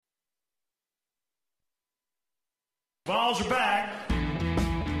Balls are back.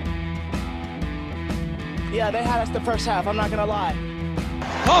 Yeah, they had us the first half, I'm not gonna lie.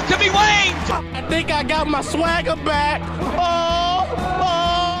 Oh, could be Wayne! I think I got my swagger back. Oh!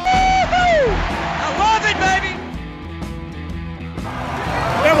 I love it, baby!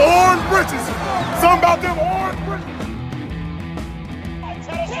 Them orange britches. Something about them orange britches.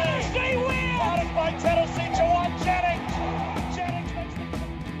 Tennessee wins! Spotted by Tennessee, Jawan Jennings. Jennings makes the...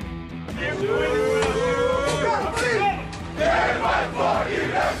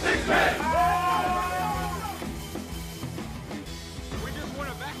 We just won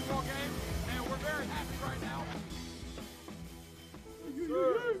a basketball game, and we're very happy right now.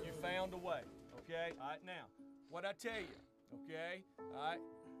 You found a way, okay? All right, now, what I tell you, okay? All right,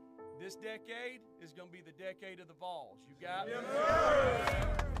 this decade is going to be the decade of the Vols. You got me?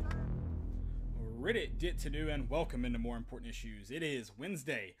 Reddit dit to do and welcome into More Important Issues. It is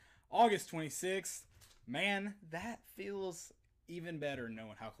Wednesday, August 26th. Man, that feels even better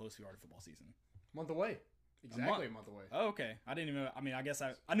knowing how close we are to football season. Month away. Exactly a month away. Oh, okay. I didn't even, I guess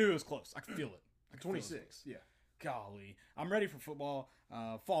I knew it was close. I could feel it. I could feel it. 26, yeah. Golly. I'm ready for football.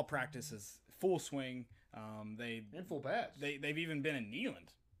 Fall practice is full swing. And full pads. They've even been in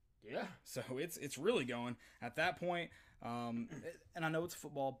Neyland. Yeah. So it's really going at that point. And I know it's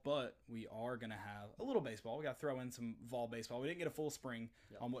football, but we are going to have a little baseball. We got to throw in some Vol baseball. We didn't get a full spring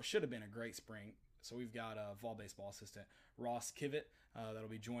on what should have been a great spring. So we've got a Vol baseball assistant, Ross Kivett, that'll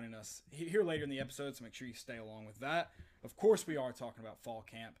be joining us here later in the episode. So make sure you stay along with that. Of course, we are talking about fall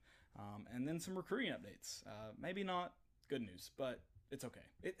camp and then some recruiting updates. Maybe not good news, but it's okay.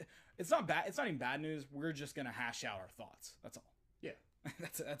 It's not bad. It's not even bad news. We're just going to hash out our thoughts. That's all. Yeah.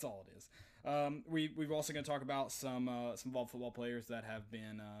 That's all it is. We're also going to talk about some Vol football players that have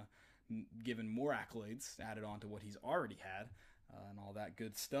been given more accolades added on to what he's already had, and all that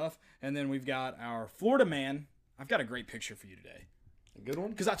good stuff. And then we've got our Florida man. I've got a great picture for you today. A good one?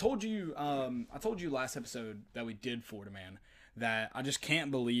 Because I told you last episode that we did Florida man that I just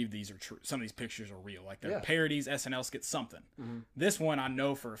can't believe these are true. Some of these pictures are real. Like they're parodies, SNL skits, something. Mm-hmm. This one I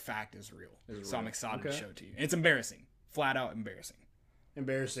know for a fact is real. So I'm excited to show it to you. It's embarrassing. Flat out embarrassing.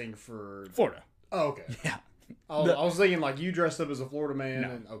 Embarrassing for Florida. Oh, okay. Yeah. I was thinking like you dressed up as a Florida man. No.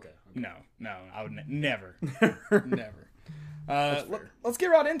 And, okay. No, I would never. Never. Let's get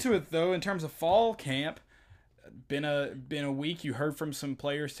right into it, though, in terms of fall camp. Been a week. You heard from some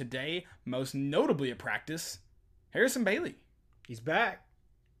players today, most notably at practice, Harrison Bailey. He's back.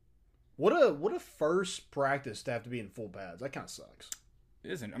 What a first practice to have to be in full pads. That kind of sucks.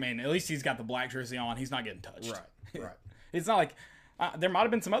 It isn't. I mean, at least he's got the black jersey on. He's not getting touched. Right. It's not like there might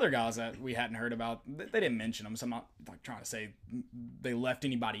have been some other guys that we hadn't heard about. They didn't mention them, so I'm not like trying to say they left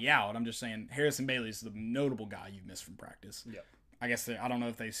anybody out. I'm just saying Harrison Bailey's the notable guy you missed from practice. Yep. I guess I don't know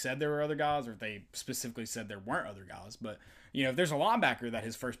if they said there were other guys or if they specifically said there weren't other guys. But, you know, if there's a linebacker that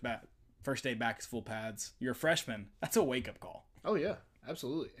his first day back is full pads, you're a freshman, that's a wake-up call. Oh, yeah.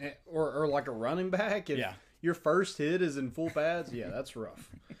 Absolutely. Or like a running back. If your first hit is in full pads, yeah, that's rough.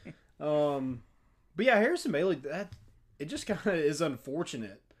 But, yeah, Harrison Bailey, it just kind of is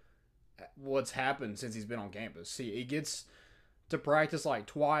unfortunate what's happened since he's been on campus. See, he gets to practice like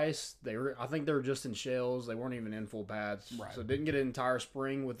twice. I think they were just in shells. They weren't even in full pads. Right. So didn't get an entire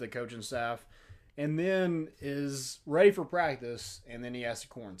spring with the coaching staff. And then is ready for practice, and then he has to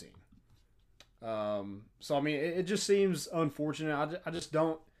quarantine. So, I mean, it just seems unfortunate. I just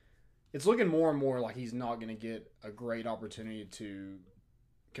don't – it's looking more and more like he's not going to get a great opportunity to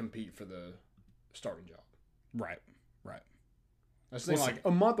compete for the starting job. Right. I was thinking, like,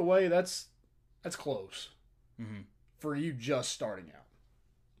 a month away, that's close for you just starting out,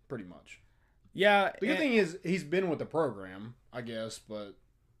 pretty much. Yeah. The good thing is he's been with the program, I guess, but...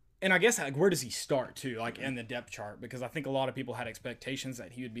 And I guess, like, where does he start, too, like, in the depth chart? Because I think a lot of people had expectations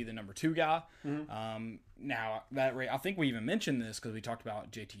that he would be the number 2 guy. Mm-hmm. Now, I think we even mentioned this because we talked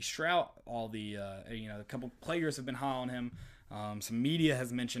about J.T. Strout. All the, a couple players have been high on him. Some media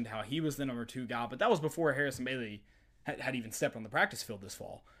has mentioned how he was the number 2 guy, but that was before Harrison Bailey had even stepped on the practice field this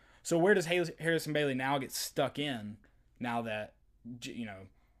fall. So where does Harrison Bailey now get stuck in now that,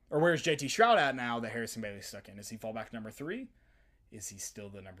 or where's JT Stroud at now that Harrison Bailey's stuck in? Does he fall back to number 3? Is he still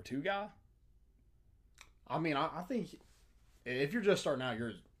the number 2 guy? I mean, I think if you're just starting out,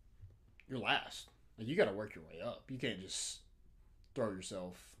 you're last. Like, you got to work your way up. You can't just throw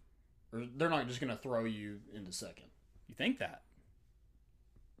yourself, or they're not just going to throw you into second. You think that?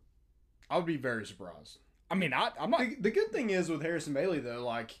 I would be very surprised. I mean, I'm not. The good thing is with Harrison Bailey, though,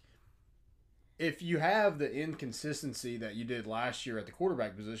 like, if you have the inconsistency that you did last year at the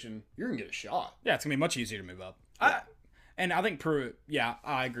quarterback position, you're going to get a shot. Yeah, it's going to be much easier to move up. Yeah. And I think Pruitt,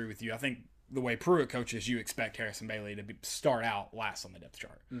 I agree with you. I think the way Pruitt coaches, you expect Harrison Bailey to start out last on the depth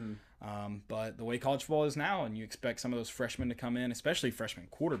chart. But the way college football is now, and you expect some of those freshmen to come in, especially freshman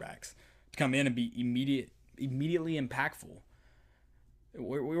quarterbacks, to come in and be immediately impactful.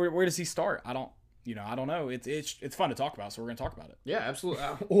 Where does he start? I don't know. It's fun to talk about, so we're going to talk about it. Yeah, absolutely.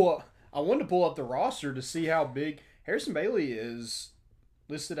 Well, I wanted to pull up the roster to see how big Harrison Bailey is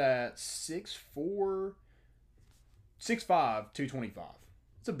listed at 6'4", 6'5", 225.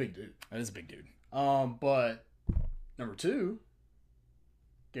 It's a big dude. That is a big dude. But number 2,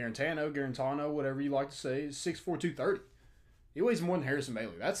 Garantano, whatever you like to say, is 6'4", 230. He weighs more than Harrison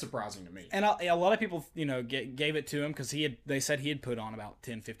Bailey. That's surprising to me. And a lot of people, gave it to him because they said he had put on about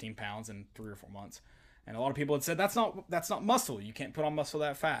 10, 15 pounds in 3 or 4 months. And a lot of people had said, that's not muscle. You can't put on muscle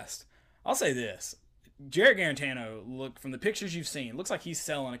that fast. I'll say this. Jarrett Garantano, from the pictures you've seen, looks like he's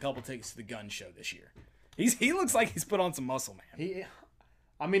selling a couple tickets to the gun show this year. He looks like he's put on some muscle, man.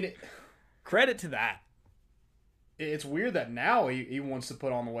 Credit to that. It's weird that now he wants to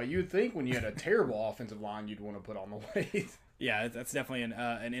put on the weight. You'd think when you had a terrible offensive line, you'd want to put on the weight. Yeah, that's definitely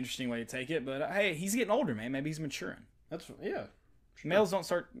an interesting way to take it. But hey, he's getting older, man. Maybe he's maturing. Yeah. Sure. Males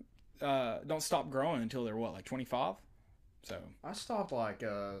don't stop growing until they're like 25. So I stopped I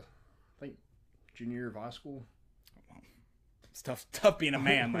think junior year of high school. It's tough being a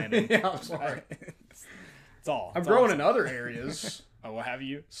man, Landon. Yeah, I'm sorry. It's all. I'm growing in other areas. Oh, what have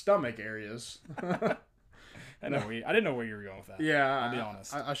you? Stomach areas. I didn't know where you were going with that. Yeah, I'll be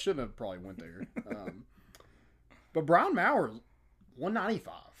honest. I shouldn't have probably went there. But Brian Maurer,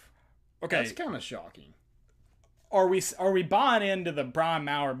 195. Okay, that's kind of shocking. Are we buying into the Brian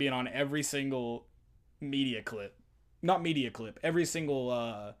Maurer being on every single media clip? Not media clip. Every single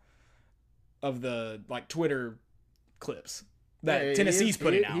of the Twitter clips that Tennessee's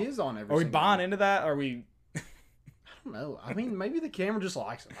putting out. He is on every. Are we buying into that? Are we? I don't know. I mean, maybe the camera just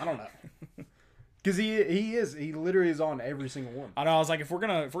likes him. I don't know. Because he literally is on every single one. I know. I was like, if we're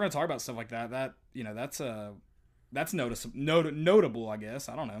gonna talk about stuff like that, that's notable, I guess.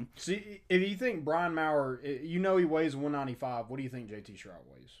 I don't know. See, if you think Brian Maurer, he weighs 195. What do you think JT Stroud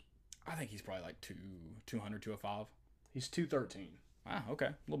weighs? I think he's probably 200, 205. He's 213. Wow, okay,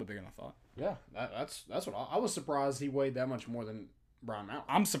 a little bit bigger than I thought. Yeah, that's what I was surprised he weighed that much more than Brian Maurer.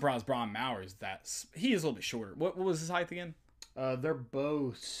 I'm surprised Brian Maurer is he is a little bit shorter. What was his height again? They're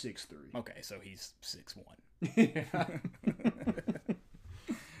both 6'3". Okay, so he's 6'1". Yeah.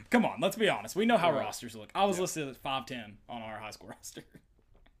 Come on, let's be honest. We know how rosters look. I was listed at 5'10" on our high school roster.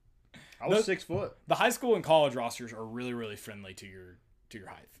 I was 6 foot. The high school and college rosters are really, really friendly to your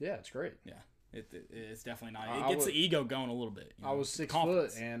height. Yeah, it's great. Yeah, it's definitely not. It gets the ego going a little bit. I was 6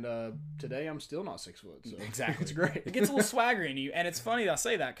 foot, and today I'm still not 6 foot. So. Exactly, it's great. It gets a little swagger in you, and it's funny that I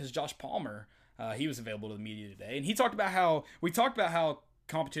say that because Josh Palmer, he was available to the media today, and he talked about how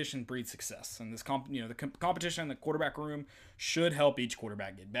competition breeds success, and this the competition in the quarterback room should help each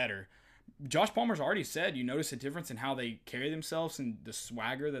quarterback get better. Josh Palmer's already said you notice a difference in how they carry themselves and the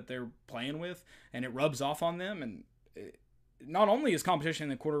swagger that they're playing with, and it rubs off on them. And not only is competition in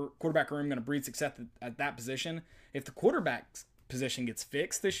the quarterback room going to breed success at that position, if the quarterback position gets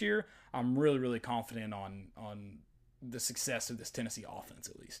fixed this year, I'm really, really confident on the success of this Tennessee offense,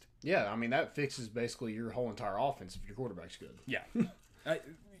 at least. Yeah, I mean, that fixes basically your whole entire offense if your quarterback's good. Yeah.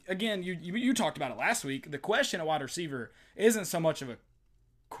 Again, you talked about it last week. The question at wide receiver isn't so much of a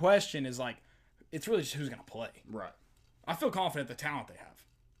question as it's really just who's going to play. Right. I feel confident the talent they have.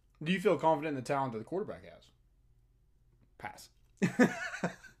 Do you feel confident in the talent that the quarterback has? Pass.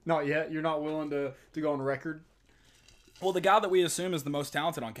 Not yet? You're not willing to go on record? Well, the guy that we assume is the most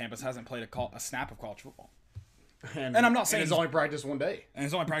talented on campus hasn't played a snap of college football. And I'm not saying he's only practiced one day. And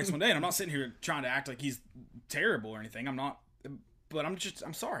he's only practiced one day. And I'm not sitting here trying to act like he's terrible or anything. I'm not. But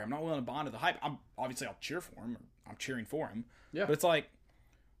I'm sorry. I'm not willing to bond to the hype. Obviously, I'll cheer for him. I'm cheering for him. Yeah. But it's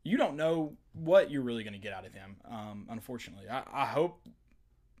you don't know what you're really going to get out of him, unfortunately. I hope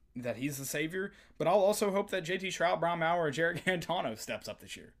that he's the savior, but I'll also hope that JT Stroud, Brian Maurer, or Jarrett Garantano steps up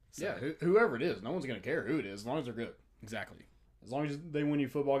this year. So. Yeah, whoever it is. No one's going to care who it is as long as they're good. Exactly. As long as they win you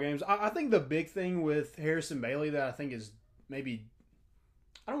football games. I think the big thing with Harrison Bailey that I think is maybe,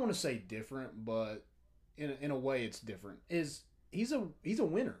 I don't want to say different, but in a way it's different, is he's a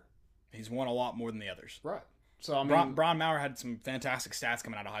winner. He's won a lot more than the others. Right. So I mean, Brian Maurer had some fantastic stats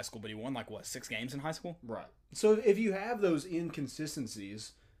coming out of high school, but he won 6 games in high school. Right. So if you have those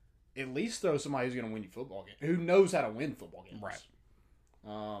inconsistencies, at least throw somebody who's going to win you football games, who knows how to win football games. Right.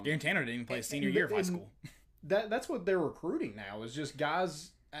 Garantano didn't even play his senior year of high school. That's what they're recruiting now, is just guys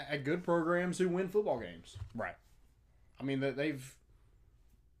at good programs who win football games. Right. I mean,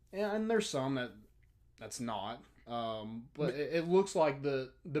 and there's some that's not, But it looks like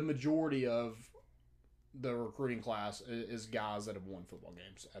the majority of the recruiting class is guys that have won football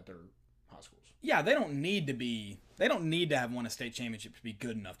games at their high schools. Yeah, they don't need to have won a state championship to be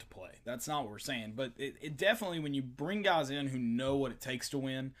good enough to play. That's not what we're saying. But it definitely, when you bring guys in who know what it takes to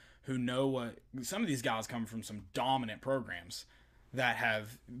win, who know what, some of these guys come from some dominant programs that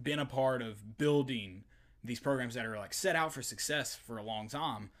have been a part of building these programs that are like set out for success for a long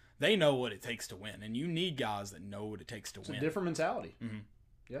time. They know what it takes to win, and you need guys that know what it takes to win. It's a different mentality. Mm-hmm.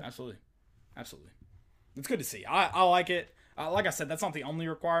 Yeah, absolutely. It's good to see. I like it. Like I said, that's not the only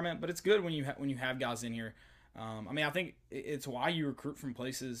requirement, but it's good when you have guys in here. I think it's why you recruit from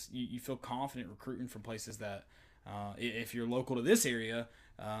places you feel confident recruiting from places that if you're local to this area.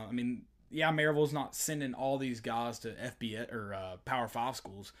 Maryville's not sending all these guys to FBS or Power 5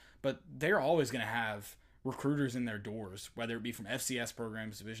 schools, but they're always going to have recruiters in their doors, whether it be from FCS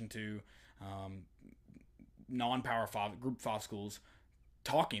programs, Division II, non-Power 5, Group 5 schools,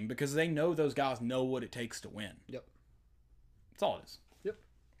 talking because they know those guys know what it takes to win. Yep. That's all it is. Yep.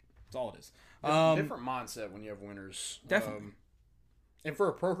 That's all it is. Different mindset when you have winners. Definitely. And for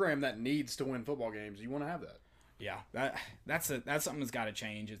a program that needs to win football games, you want to have that. Yeah, that's something that's got to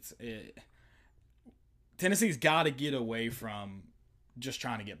change. Tennessee's got to get away from just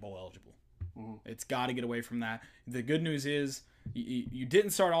trying to get bowl eligible. Mm-hmm. It's got to get away from that. The good news is you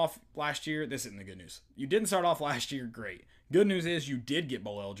didn't start off last year. This isn't the good news. You didn't start off last year great. Good news is you did get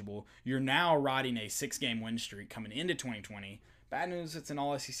bowl eligible. You're now riding a 6-game win streak coming into 2020. Bad news, it's an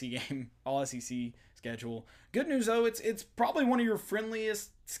all SEC game, all SEC schedule. Good news though, it's probably one of your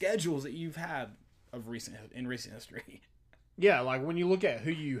friendliest schedules that you've had in recent history. Yeah, like when you look at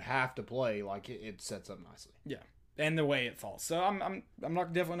who you have to play, like it sets up nicely. Yeah, and the way it falls. So I'm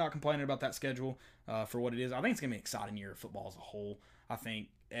definitely not complaining about that schedule for what it is. I think it's gonna be an exciting year of football as a whole. I think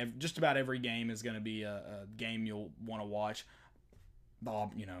just about every game is gonna be a game you'll want to watch.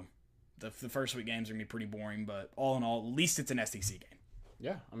 The first week games are gonna be pretty boring, but all in all, at least it's an SEC game.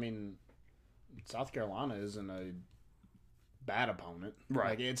 Yeah, I mean, South Carolina isn't a bad opponent.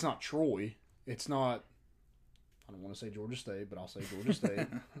 Right? Like, it's not Troy. It's not. I don't want to say Georgia State, but I'll say Georgia State.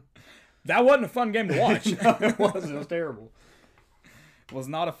 That wasn't a fun game to watch. No, it wasn't. It was terrible. It was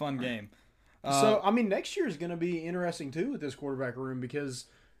not a fun game. Next year is going to be interesting too with this quarterback room because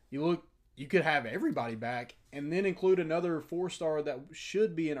you could have everybody back and then include another 4-star that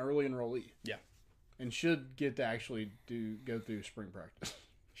should be an early enrollee. Yeah, and should get to actually go through spring practice.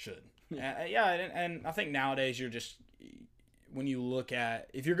 Should. And I think nowadays you're just, when you look at,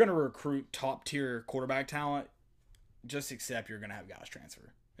 if you're going to recruit top tier quarterback talent, just accept you're going to have guys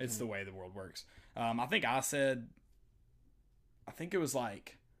transfer. It's the way the world works. I think it was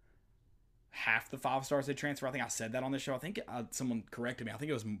like half the 5-stars they transfer. I think I said that on this show. I think someone corrected me. I think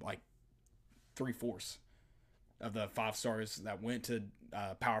it was like 3/4 of the 5-stars that went to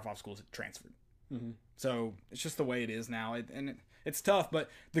Power 5 schools that transferred. Mm-hmm. So it's just the way it is now. It's tough, but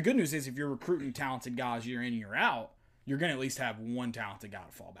the good news is if you're recruiting talented guys year in, year out, you're going to at least have one talented guy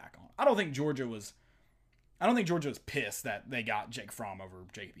to fall back on. I don't think Georgia was pissed that they got Jake Fromm over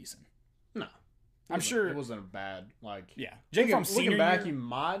Jacob Eason. No. I'm sure it wasn't a bad, yeah. Jake Fromm senior looking back, year, you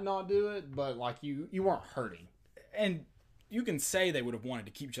might not do it, but you weren't hurting. And you can say they would have wanted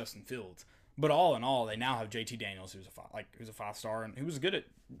to keep Justin Fields, but all in all, they now have JT Daniels, who's a 5-star and who was good at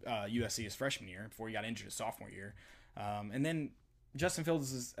USC his freshman year before he got injured his sophomore year. And then Justin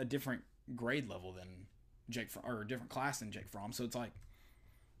Fields is a different grade level than or a different class than Jake Fromm. So it's like,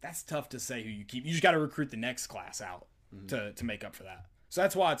 that's tough to say who you keep. You just got to recruit the next class out to make up for that. So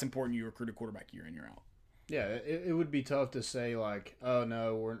that's why it's important you recruit a quarterback year in, year out. Yeah, it would be tough to say oh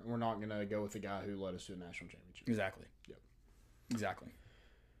no, we're not going to go with the guy who led us to a national championship. Exactly. Yep. Exactly.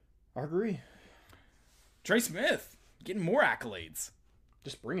 I agree. Trey Smith getting more accolades.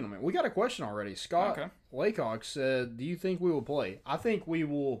 Just bringing them in. We got a question already. Scott Laycock said, "Do you think we will play?" I think we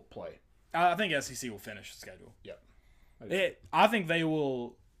will play. I think SEC will finish the schedule. Yep. I think they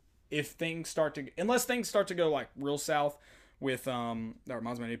will, unless things start to go like real south with that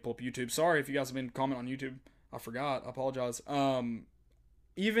reminds me I need to pull up YouTube. Sorry if you guys have been commenting on YouTube. I forgot. I apologize.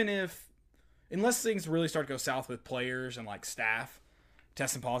 Unless things really start to go south with players and like staff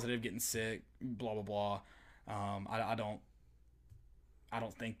testing positive, getting sick, blah blah blah. I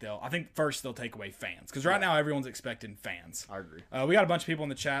don't think I think first they'll take away fans because right now everyone's expecting fans. I agree. We got a bunch of people in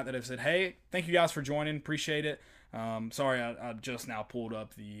the chat that have said, "Hey, thank you guys for joining. Appreciate it." Sorry, I just now pulled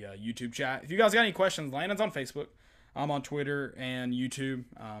up the YouTube chat. If you guys got any questions, Landon's on Facebook. I'm on Twitter and YouTube.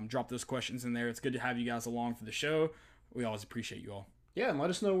 Drop those questions in there. It's good to have you guys along for the show. We always appreciate you all. Yeah, and let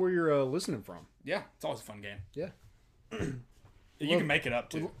us know where you're listening from. Yeah, it's always a fun game. Yeah. You can make it up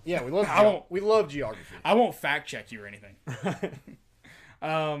too. Yeah, we love. We love geography. I won't fact check you or anything.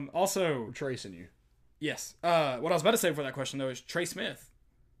 Also, We're tracing you. yes. What I was about to say for that question though is Trey Smith,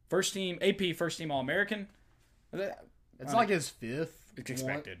 first team AP, first team All American. It's like his fifth. It's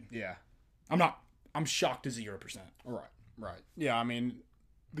expected. Yeah. I'm shocked to 0%. Right. Yeah, I mean,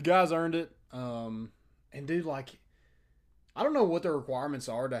 the guy's earned it. And dude, like, I don't know what the requirements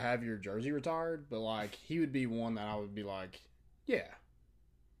are to have your jersey retired, but like, he would be one that I would be like, yeah,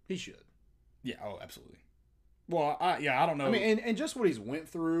 he should. Yeah. Oh, absolutely. Well, I don't know. I mean, and just what he's went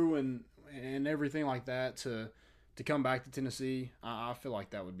through and everything like that to come back to Tennessee, I feel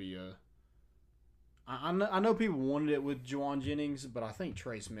like that would be a. I know people wanted it with Juwan Jennings, but I think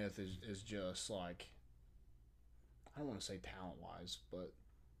Trey Smith is just like, I don't want to say talent wise, but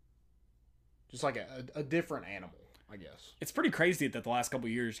just like a different animal, I guess. It's pretty crazy that the last couple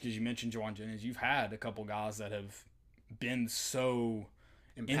of years, because you mentioned Juwan Jennings, you've had a couple guys that have been so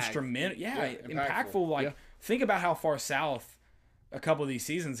instrumental, impactful. Like, think about how far south a couple of these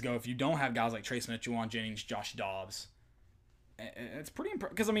seasons go if you don't have guys like Trey Smith, Juwan Jennings, Josh Dobbs. It's pretty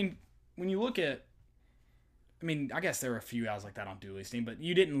impressive. Because, I mean, when you look at, I guess there were a few guys like that on Dooley's team, but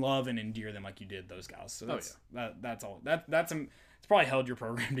you didn't love and endear them like you did those guys. So that's all. It's probably held your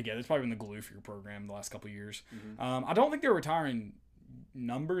program together. It's probably been the glue for your program the last couple of years. Mm-hmm. I don't think they're retiring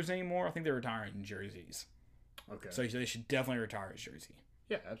numbers anymore. I think they're retiring jerseys. Okay. So they should definitely retire his jersey.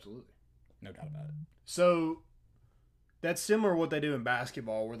 Yeah, absolutely. No doubt about it. So that's similar to what they do in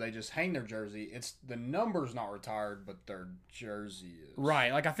basketball, where they just hang their jersey. It's the number's not retired, but their jersey is.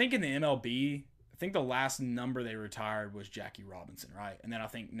 Right. Like, I think in the MLB, I think the last number they retired was Jackie Robinson, right? And then I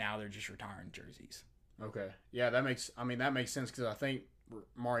think now they're just retiring jerseys. Okay. Yeah, that makes sense because I think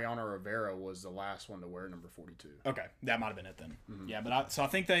Mariano Rivera was the last one to wear number 42. Okay, that might have been it then. Mm-hmm. Yeah, but I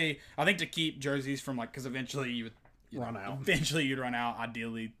think to keep jerseys from, like, because eventually you would run out. Eventually you'd run out.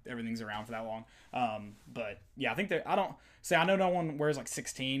 Ideally, everything's around for that long. But yeah, I think I know no one wears like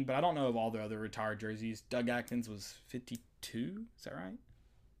 16, but I don't know of all the other retired jerseys. Doug Atkins was 52. Is that right?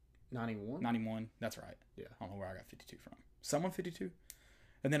 91. That's right. Yeah. I don't know where I got 52 from. Someone 52.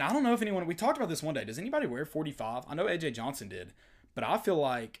 And then I don't know if anyone. We talked about this one day. Does anybody wear 45? I know AJ Johnson did, but I feel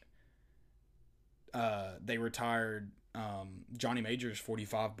like they retired Johnny Majors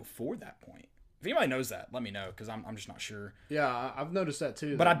 45 before that point. If anybody knows that, let me know because I'm just not sure. Yeah, I've noticed that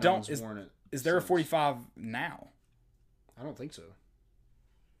too. But I don't. Is there a 45 now? I don't think so.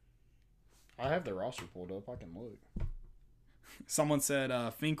 I have the roster pulled up. I can look. Someone said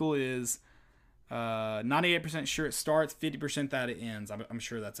Finkel is 98% sure it starts, 50% that it ends. I'm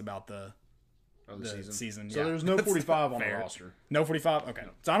sure that's about the season. So there's no 45 on the roster. No 45? Okay.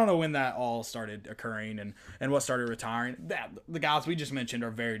 So I don't know when that all started occurring and what started retiring. The guys we just mentioned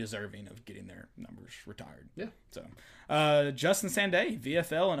are very deserving of getting their numbers retired. Yeah. So Justin Sanday,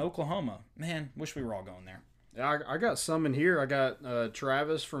 VFL in Oklahoma. Man, wish we were all going there. Yeah, I got some in here. I got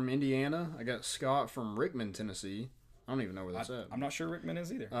Travis from Indiana. I got Scott from Rickman, Tennessee. I don't even know where that's at. I'm not sure Rickman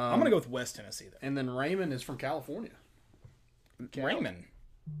is either. I'm going to go with West Tennessee, though. And then Raymond is from California. Raymond.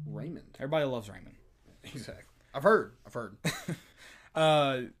 Everybody loves Raymond. Exactly. I've heard.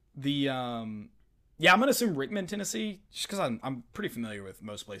 I'm going to assume Rickman, Tennessee, just because I'm pretty familiar with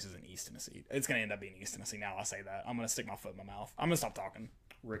most places in East Tennessee. It's going to end up being East Tennessee now. I say that. I'm going to stick my foot in my mouth. I'm going to stop talking.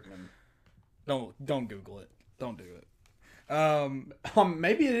 Rickman. Don't Google it. Don't do it.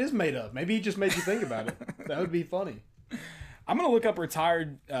 Maybe it is made up. Maybe he just made you think about it. That would be funny. I'm going to look up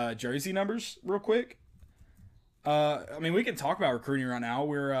retired jersey numbers real quick. We can talk about recruiting right now.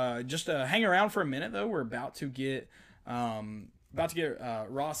 We're just hang around for a minute, though. We're about to get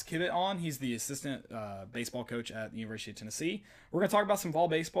Ross Kivett on. He's the assistant baseball coach at the University of Tennessee. We're going to talk about some fall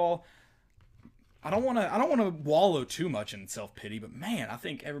baseball. I don't want to wallow too much in self-pity, but man, I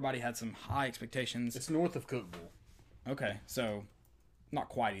think everybody had some high expectations. It's north of Cookeville. Okay, so not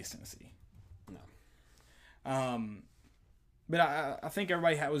quite East Tennessee. No. But I think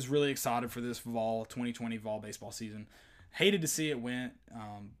everybody was really excited for this 2020 fall baseball season. Hated to see it went,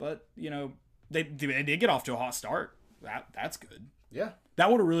 but they did get off to a hot start. That's good. Yeah. That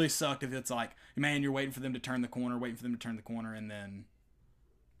would have really sucked if it's like, man, you're waiting for them to turn the corner, and then.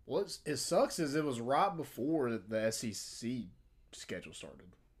 What it sucks is it was right before the SEC schedule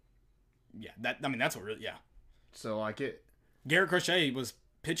started. Yeah, that's what really, yeah. So like it. Garrett Crochet was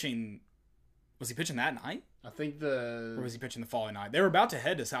pitching. Was he pitching that night? I think or was he pitching the following night? They were about to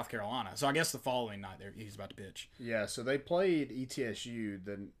head to South Carolina, so I guess the following night he's about to pitch. Yeah, so they played ETSU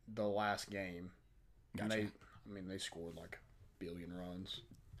the last game. Gotcha. And they scored like a billion runs.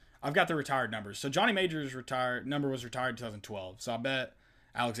 I've got the retired numbers. So Johnny Majors number was retired in 2012. So I bet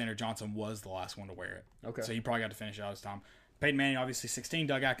Alexander Johnson was the last one to wear it. Okay. So he probably got to finish out his time. Peyton Manning, obviously 16.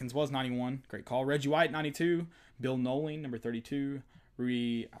 Doug Atkins was 91. Great call. Reggie White, 92. Bill Nolan, number 32.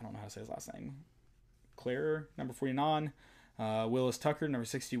 Rui, I don't know how to say his last name. Claire, number 49. Willis Tucker, number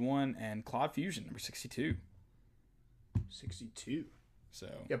 61. And Claude Fusion, number 62. 62. So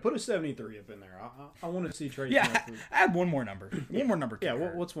yeah, put a 73 up in there. I want to see Trey. Yeah, add one more number. One more number. Yeah,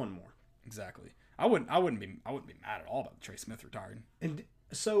 what's one more? Exactly. I wouldn't be mad at all about Trey Smith retiring. And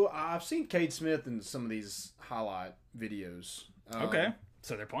so I've seen Cade Smith in some of these highlight videos. Okay,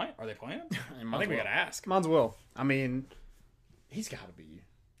 so they're playing. Are they playing? I think we gotta ask. Might as well. I mean, he's got to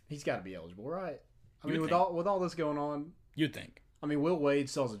be eligible, right? I mean, with all this going on, you'd think. I mean, Will Wade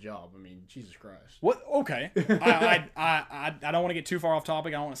still has a job. I mean, Jesus Christ. What? Okay. I don't want to get too far off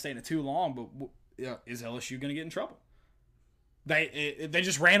topic. I don't want to stay in it too long. But is LSU going to get in trouble? They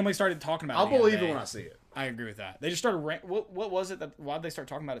just randomly started talking about it. I'll believe it when I see it. I agree with that. They just started. What was it? Why did they start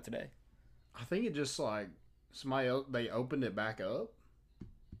talking about it today? I think it just like somebody else, they opened it back up.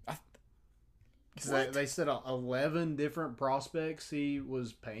 They said 11 different prospects he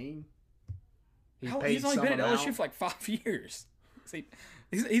was paying. He's only been at LSU for like 5 years. See,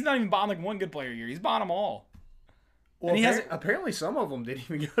 he's not even buying like one good player a year. He's buying them all. Well, and apparently some of them didn't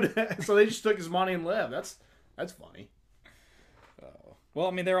even go to that, so they just took his money and left. That's funny. Well,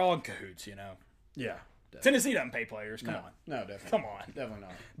 I mean, they're all in cahoots, you know. Yeah. Definitely. Tennessee doesn't pay players. Come on. No, definitely. Come on. Definitely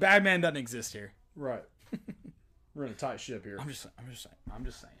not. Bad man doesn't exist here. Right. We're in a tight ship here. I'm just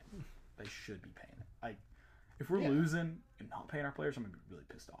saying. They should be paying it. Like, if we're losing and not paying our players, I'm gonna be really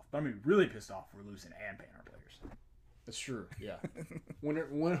pissed off. But I'm gonna be really pissed off if we're losing and paying our players. That's true. Yeah. one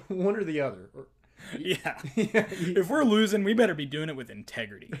or the other. Yeah. If we're losing, we better be doing it with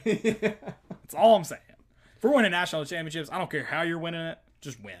integrity. That's all I'm saying. If we're winning national championships, I don't care how you're winning it.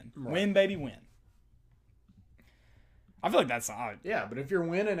 Just win. Right. Win, baby, win. I feel like that's odd. Yeah, but if you're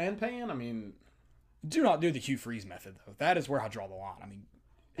winning and paying, I mean... Do not do the Hugh Freeze method, though. That is where I draw the line. I mean,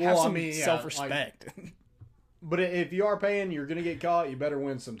 have some self-respect. Like, but if you are paying, you're going to get caught, you better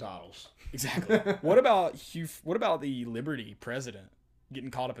win some titles. Exactly. What about the Liberty president getting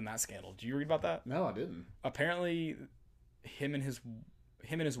caught up in that scandal? Did you read about that? No, I didn't. Apparently, him and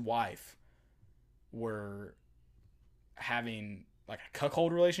his wife were having like a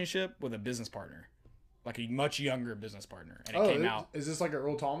cuckold relationship with a business partner, like a much younger business partner, and it came out. Is this like an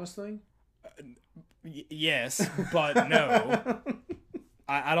Earl Thomas thing? Yes, but no.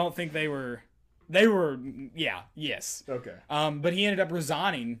 I don't think they were. They were, yeah, yes. Okay. But he ended up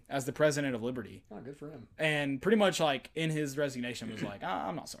resigning as the president of Liberty. Oh, good for him. And pretty much like in his resignation was like,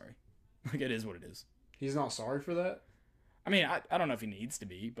 I'm not sorry. Like it is what it is. He's not sorry for that? I mean, I don't know if he needs to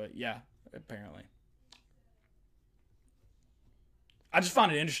be, but yeah, apparently. I just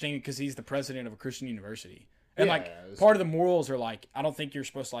find it interesting because he's the president of a Christian university. And part of the morals are like, I don't think you're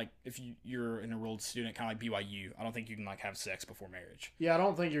supposed to like, if you're an enrolled student, kind of like BYU, I don't think you can like have sex before marriage. Yeah, I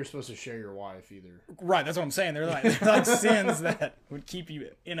don't think you're supposed to share your wife either. Right, that's what I'm saying. They're like sins that would keep you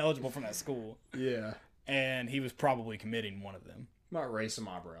ineligible from that school. Yeah. And he was probably committing one of them. Might raise some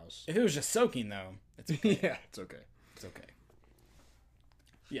eyebrows. If it was just soaking though, it's okay. Yeah, it's okay. It's okay.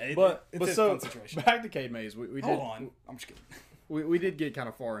 Yeah, it's a fun situation. Back to Cade Mays. We did. Hold on, I'm just kidding. We did get kind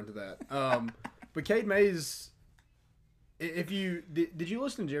of far into that. But Cade Mays, if you did you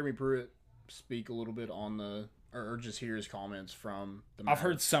listen to Jeremy Pruitt speak a little bit on the or just hear his comments from the I've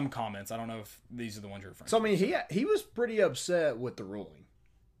heard some comments. I don't know if these are the ones you're referring to. So I mean he was pretty upset with the ruling.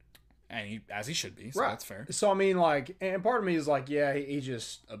 And as he should be, so that's fair. So I mean like, and part of me is like, yeah, he's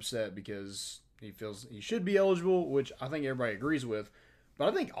just upset because he feels he should be eligible, which I think everybody agrees with. But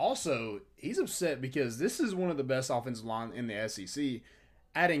I think also he's upset because this is one of the best offensive lines in the SEC.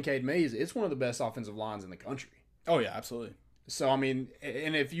 Adding Cade Mays, it's one of the best offensive lines in the country. Oh yeah, absolutely. So I mean,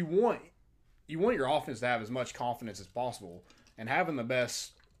 and if you want your offense to have as much confidence as possible, and having the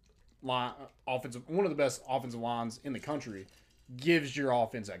best one of the best offensive lines in the country gives your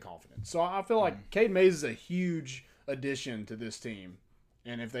offense that confidence. So I feel like Cade Mays is a huge addition to this team,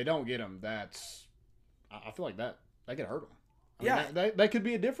 and if they don't get him, I feel like that could hurt them. That could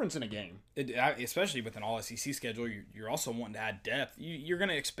be a difference in a game. Especially with an all-SEC schedule, you're also wanting to add depth. You're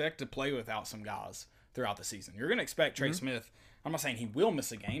going to expect to play without some guys throughout the season. You're going to expect Trey Smith. I'm not saying he will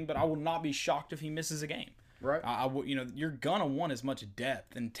miss a game, but I will not be shocked if he misses a game. Right. You're going to want as much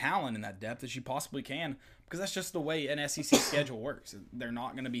depth and talent in that depth as you possibly can because that's just the way an SEC schedule works. They're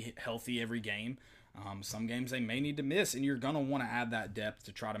not going to be healthy every game. Some games they may need to miss, and you're going to want to add that depth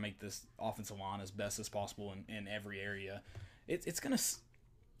to try to make this offensive line as best as possible in every area. It's going to...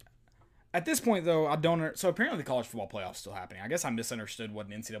 At this point, though, I don't... So apparently the college football playoff's still happening. I guess I misunderstood what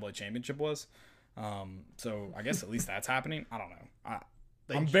an NCAA championship was. So I guess at least that's happening. I don't know.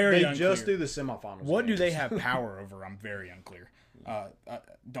 I'm very They just unclear. do the semifinals. What do games. they have power over? I'm very unclear. I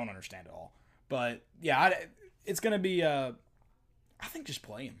don't understand at all. But yeah, it's gonna be. I think just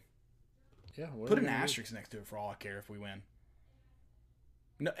play him. Yeah, what Put are an they gonna do? asterisk next to it for all I care if we win.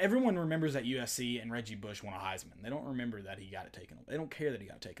 No, everyone remembers that USC and Reggie Bush won a Heisman. They don't remember that he got it taken away. They don't care that he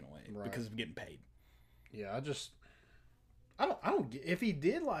got it taken away Right. because of getting paid. Yeah, I don't get if he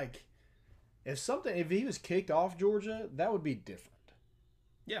did like if he was kicked off Georgia, that would be different.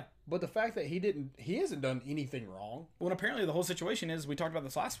 Yeah. But the fact that he hasn't done anything wrong. Well, and apparently the whole situation is, we talked about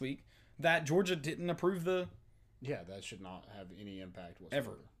this last week, that Georgia didn't approve the Yeah, that should not have any impact whatsoever.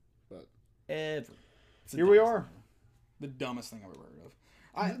 Ever. But ever. It's the here we dumbest are. thing. The dumbest thing I've ever heard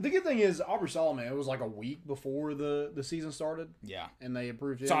of. The good thing is Aubrey Solomon, it was like a week before the season started, Yeah. and they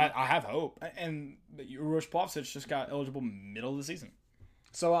approved it. So I have hope. And Uroš Plavšić just got eligible middle of the season.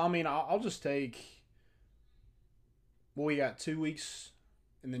 So I mean, I'll just take. Well, we got 2 weeks,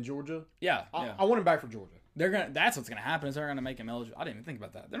 and then Georgia. Yeah. I want him back for Georgia. That's what's gonna happen, is they're gonna make him eligible. I didn't even think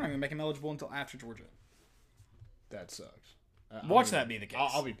about that. They're not gonna make him eligible until after Georgia. That sucks. Watch that be the case.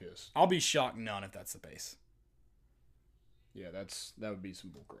 I'll be pissed. I'll be shocked none if that's the case. Yeah, that would be some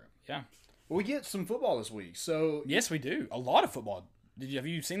bullcrap. Yeah. Well, we get some football this week, so Yes, we do. A lot of football. Have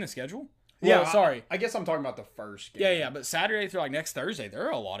you seen the schedule? Well, sorry. I guess I'm talking about the first game. Yeah, but Saturday through like next Thursday, there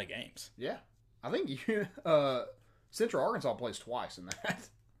are a lot of games. Yeah. I think Central Arkansas plays twice in that.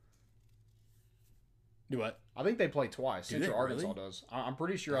 Do what? I think they play twice. Do they Central Arkansas really? does. I'm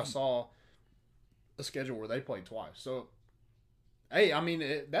pretty sure I saw a schedule where they played twice. So, hey, I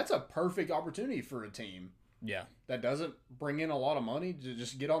mean, that's a perfect opportunity for a team Yeah. that doesn't bring in a lot of money to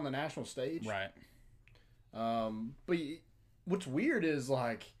just get on the national stage. Right. But what's weird is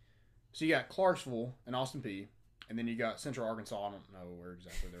like, so you got Clarksville and Austin Peay, and then you got Central Arkansas. I don't know where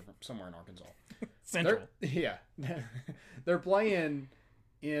exactly they're from. Somewhere in Arkansas. Central. Yeah, they're playing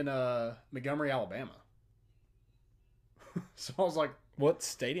in Montgomery, Alabama. So I was like, What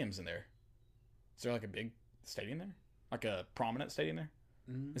stadium's in there? Is there like a big stadium there? Like a prominent stadium there?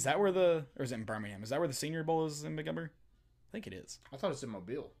 Is that where or is it in Birmingham? Is that where the Senior Bowl is in Montgomery? I think it is. I thought it's in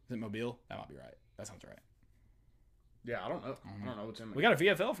Mobile. Is it Mobile? That might be right. That sounds right. Yeah, I don't know. I don't know what's in. We got a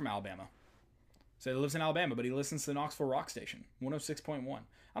VFL from Alabama. So he lives in Alabama, but he listens to the Knoxville Rock Station, 106.1.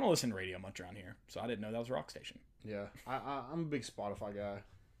 I don't listen to radio much around here, so I didn't know that was a rock station. Yeah, I'm a big Spotify guy,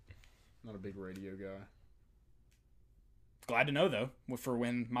 not a big radio guy. Glad to know, though, for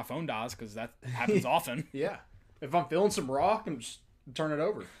when my phone dies, because that happens often. Yeah, if I'm feeling some rock, I'm just turn it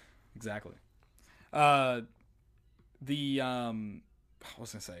over. Exactly. What was I going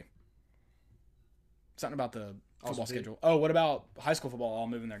to say? Something about the football schedule. Oh, what about high school football all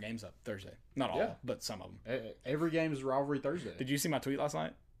moving their games up Thursday? Not all, Yeah. but some of them. Every game is rivalry Thursday. Did you see my tweet last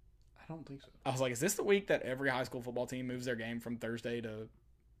night? I don't think so. I was like, is this the week that every high school football team moves their game from Friday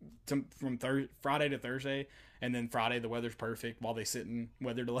to Thursday, and then Friday the weather's perfect while they sit in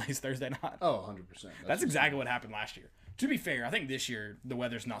weather delays Thursday night? Oh, 100%. That's exactly what happened last year. To be fair, I think this year the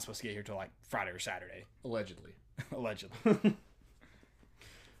weather's not supposed to get here till like Friday or Saturday. Allegedly. Allegedly.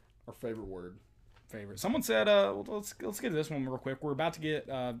 Our favorite word. Someone said, let's get to this one real quick. We're about to get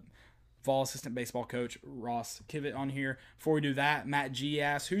Vol assistant baseball coach Ross Kivett on here. Before we do that, Matt G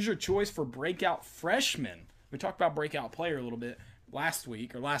asks, who's your choice for breakout freshman? We talked about breakout player a little bit last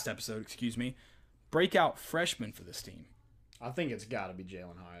episode, breakout freshman for this team. I think it's got to be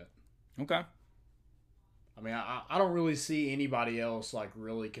Jalen Hyatt. Okay. I mean, I don't really see anybody else like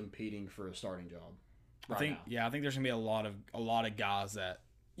really competing for a starting job. I think there's gonna be a lot of guys that.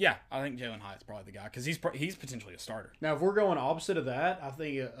 Yeah, I think Jalen Hyatt's probably the guy because he's potentially a starter. Now, if we're going opposite of that, I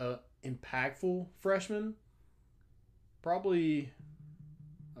think a impactful freshman, probably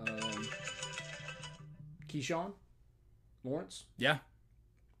Keyshawn Lawrence. Yeah.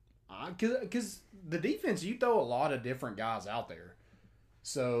 Because the defense, you throw a lot of different guys out there.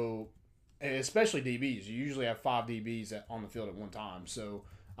 So, especially DBs. You usually have 5 DBs on the field at one time. So,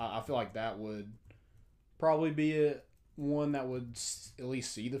 I feel like that would probably be one that would at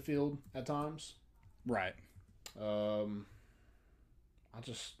least see the field at times. Right.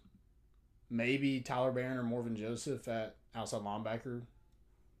 Maybe Tyler Barron or Morvin Joseph at outside linebacker.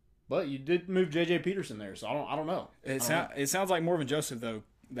 But you did move J.J. Peterson there, so I don't know. It sounds like Morvin Joseph, though,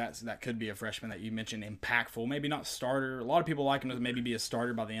 that could be a freshman that you mentioned, impactful. Maybe not starter. A lot of people like him to maybe be a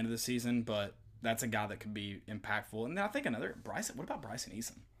starter by the end of the season, but that's a guy that could be impactful. And then I think Bryson. What about Bryson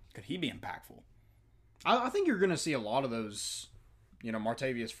Eason? Could he be impactful? I think you're going to see a lot of those,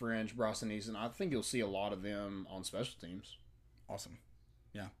 Martavius French, Bryson Eason. I think you'll see a lot of them on special teams. Awesome.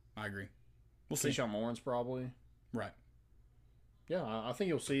 Yeah, I agree. We'll see. Keyshawn Lawrence probably. Right. Yeah, I think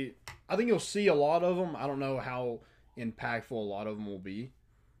you'll see. I think you'll see a lot of them. I don't know how impactful a lot of them will be,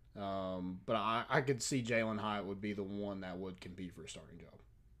 But I could see Jalin Hyatt would be the one that would compete for a starting job.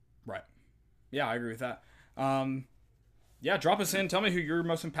 Right. Yeah, I agree with that. Yeah, drop us in. Tell me who your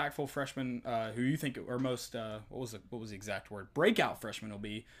most impactful freshman, who you think are most, what was the exact word? Breakout freshman will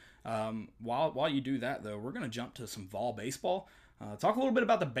be. While you do that, though, we're going to jump to some Vol baseball. Talk a little bit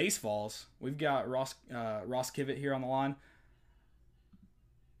about the baseballs. We've got Ross Kivett here on the line.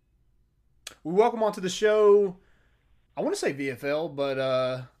 We welcome onto the show. I want to say VFL,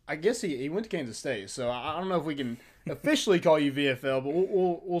 but I guess he went to Kansas State, so I don't know if we can officially call you VFL, but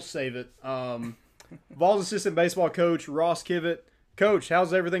we'll save it. Vols assistant baseball coach Ross Kivett. Coach,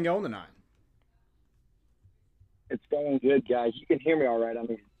 how's everything going tonight? It's going good, guys. You can hear me all right on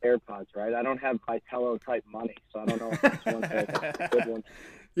these AirPods, right? I don't have Vitello type money, so I don't know if this one's a good one.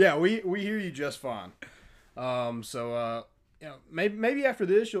 Yeah, we hear you just fine. Maybe after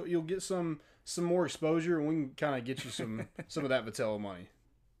this you'll get some more exposure, and we can kind of get you some of that Vitello money.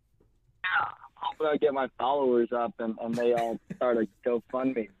 Yeah, I'm hoping I get my followers up and they all start a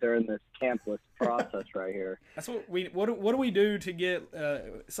GoFundMe during this campless process right here. That's what do we do to get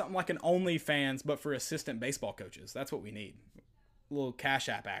something like an OnlyFans, but for assistant baseball coaches? That's what we need. A little Cash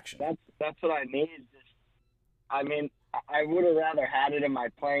App action. That's what I need. I mean, I would have rather had it in my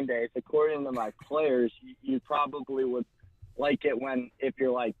playing days. According to my players, you probably would like it if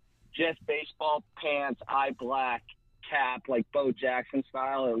you're like just baseball pants, eye black, cap, like Bo Jackson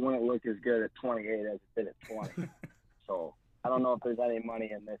style. It wouldn't look as good at 28 as it did at 20. So I don't know if there's any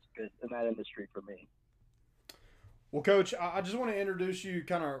money in that industry for me. Well, Coach, I just want to introduce you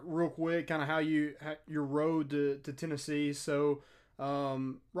kind of real quick, kind of how your road to Tennessee. So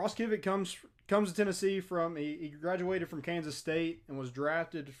Ross Kivett comes to Tennessee he graduated from Kansas State and was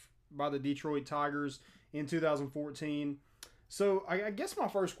drafted by the Detroit Tigers in 2014. So I guess my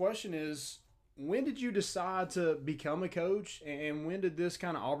first question is, when did you decide to become a coach, and when did this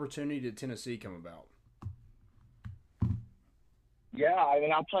kind of opportunity to Tennessee come about? Yeah, I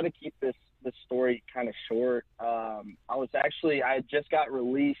mean, I'll try to keep this story kind of short. I had just got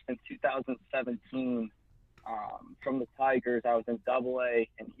released in 2017 from the Tigers. I was in AA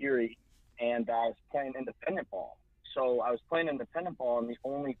in Erie, and I was playing independent ball. So I was playing independent ball in the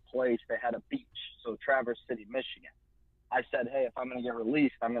only place that had a beach, so Traverse City, Michigan. I said, hey, if I'm going to get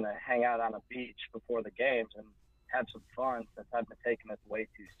released, I'm going to hang out on a beach before the games and have some fun, since I've been taking this way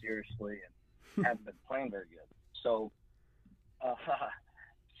too seriously and haven't been playing very good. So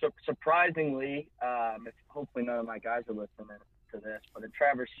surprisingly, hopefully none of my guys are listening to this, but in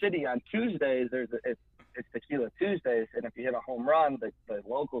Traverse City on Tuesdays, it's Tequila Tuesdays, and if you hit a home run, the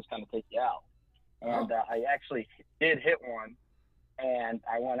locals kind of take you out. And I actually did hit one, and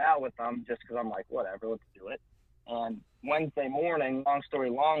I went out with them just because I'm like, whatever, let's do it. And Wednesday morning, long story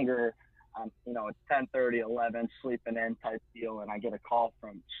longer, it's 10:30, 11, sleeping in type deal, and I get a call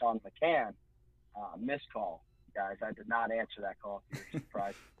from Sean McCann, missed call. Guys, I did not answer that call if you're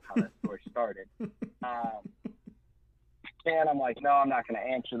surprised how that story started. And I'm like, no, I'm not going to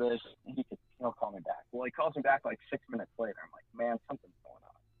answer this. He'll call me back. Well, he calls me back like 6 minutes later. I'm like, man, something's going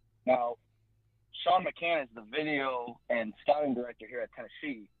on. Now, Sean McCann is the video and scouting director here at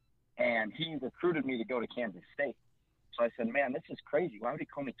Tennessee, and he recruited me to go to Kansas State. So I said, man, this is crazy. Why would he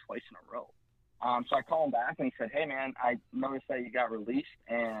call me twice in a row? So I called him back, and he said, hey, man, I noticed that you got released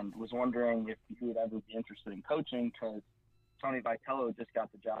and was wondering if you would ever be interested in coaching, because Tony Vitello just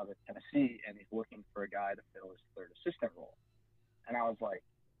got the job at Tennessee, and he's looking for a guy to fill his third assistant role. And I was like,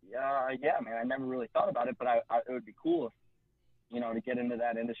 yeah, man, I never really thought about it, but it would be cool if, to get into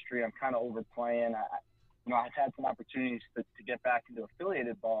that industry. I'm kind of overplaying. I've had some opportunities to get back into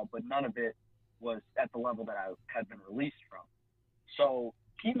affiliated ball, but none of it was at the level that I had been released from. So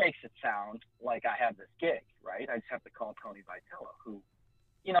he makes it sound like I have this gig, right? I just have to call Tony Vitello, who,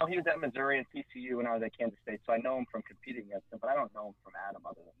 he was at Missouri and TCU when I was at Kansas State, so I know him from competing against him, but I don't know him from Adam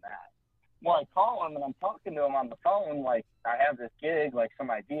other than that. Well, I call him, and I'm talking to him on the phone like I have this gig, like some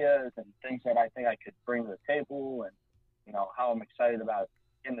ideas and things that I think I could bring to the table, and, how I'm excited about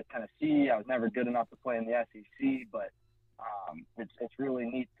in the Tennessee. I was never good enough to play in the SEC, but it's really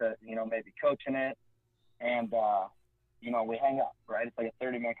neat to, maybe coaching it. And, we hang up, right? It's like a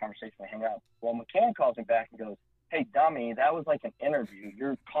 30-minute conversation. We hang up. Well, McCann calls me back and goes, hey, dummy, that was like an interview.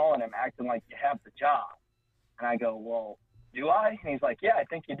 You're calling him acting like you have the job. And I go, well, do I? And he's like, yeah, I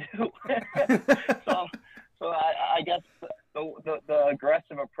think you do. So I guess the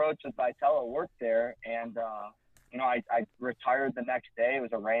aggressive approach with Vitello worked there. And, I retired the next day. It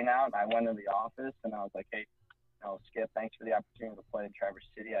was a rain out, and I went to the office, and I was like, hey, Skip, thanks for the opportunity to play in Traverse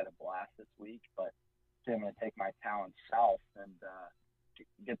City. I had a blast this week, but I'm going to take my talent south and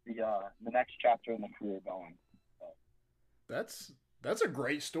get the next chapter in the career going. So. That's a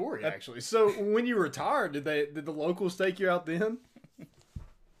great story, actually. So when you retired, did the locals take you out then?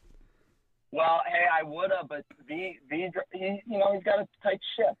 Well, hey, I would have, but he's got a tight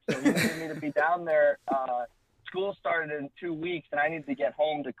ship, so he needed me to be down there. School started in 2 weeks, and I needed to get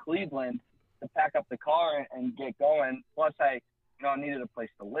home to Cleveland to pack up the car and get going. Plus, I needed a place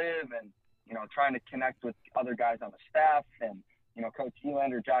to live, and trying to connect with other guys on the staff, and Coach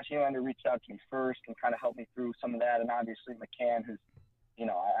Josh Elander reached out to me first and kind of helped me through some of that, and obviously McCann, who's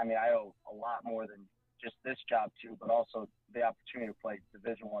I owe a lot more than just this job too, but also the opportunity to play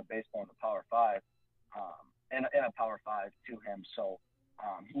Division I baseball in the Power 5, and a Power 5 to him. So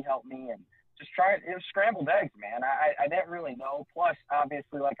he helped me, and just it was scrambled eggs, man. I didn't really know. Plus,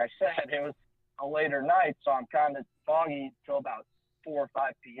 obviously, like I said, it was a later night, so I'm kind of foggy till about 4 or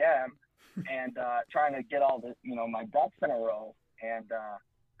 5 p.m. and trying to get all the my ducks in a row. And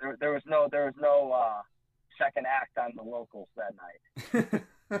there was no second act on the locals that night.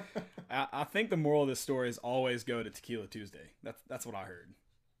 I think the moral of this story is always go to Tequila Tuesday. That's what I heard.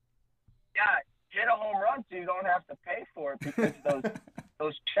 Yeah, hit a home run so you don't have to pay for it, because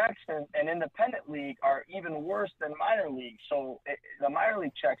those checks in independent league are even worse than minor league. So the minor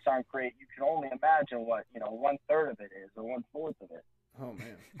league checks aren't great. You can only imagine what 1/3 of it is, or 1/4 of it. Oh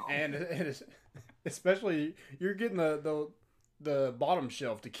man, and it is, especially you're getting the bottom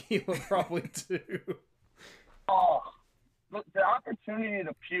shelf tequila probably too. Oh, look, the opportunity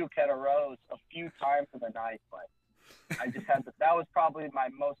to puke had arose a few times in the night, but I just had that was probably my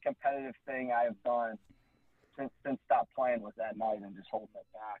most competitive thing I have done since stopped playing, was that night and just holding it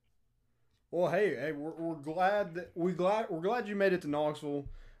back. Well, hey, we're glad you made it to Knoxville.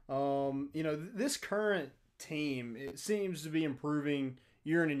 This current team, it seems to be improving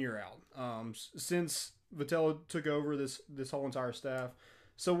year in and year out. Since Vitello took over this whole entire staff.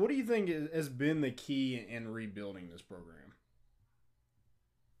 So what do you think has been the key in rebuilding this program?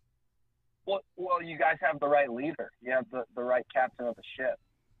 Well, you guys have the right leader. You have the right captain of the ship.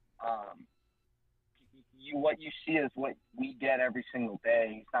 What you see is what we get every single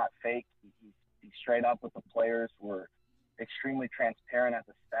day. He's not fake. He's straight up with the players. We're extremely transparent as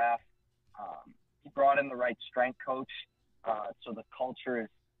a staff. He brought in the right strength coach, so the culture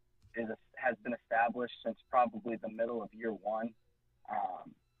has been established since probably the middle of year one.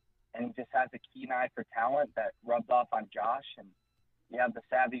 And he just has a keen eye for talent that rubbed off on Josh. And you have the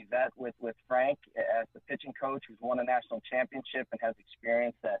savvy vet with Frank as the pitching coach, who's won a national championship and has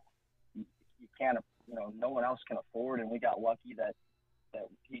experience that you can't, no one else can afford. And we got lucky that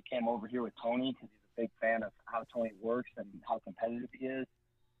he came over here with Tony, because he's a big fan of how Tony works and how competitive he is.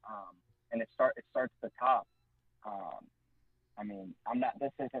 And it starts at the top.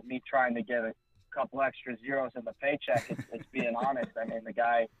 This isn't me trying to get a couple extra zeros in the paycheck. It's being honest. The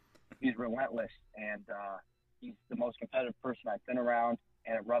guy, he's relentless, and he's the most competitive person I've been around,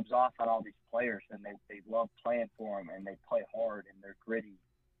 and it rubs off on all these players, and they love playing for him, and they play hard, and they're gritty.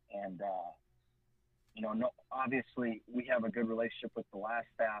 And, obviously we have a good relationship with the last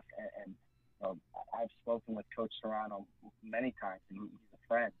staff, and I've spoken with Coach Serrano many times, and he's a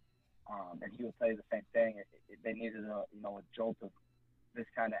friend. And he will tell you the same thing. They needed a jolt of this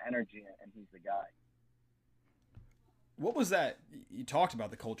kind of energy, and he's the guy. What was that? You talked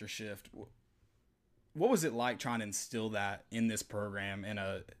about the culture shift. What was it like trying to instill that in this program, in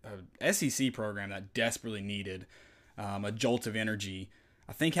a SEC program that desperately needed a jolt of energy?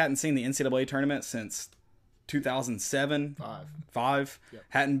 I think hadn't seen the NCAA tournament since 2007. Five. Yep.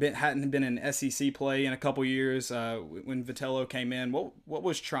 Hadn't been in SEC play in a couple years. When Vitello came in, what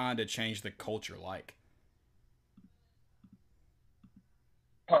was trying to change the culture like?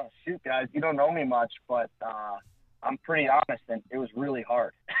 Oh, shoot, guys, you don't know me much, but I'm pretty honest, and it was really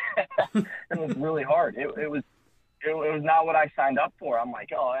hard. It was really hard. It was not what I signed up for. I'm like,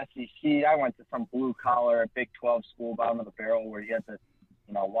 SEC. I went to some blue collar Big 12 school, bottom of the barrel, where you had to,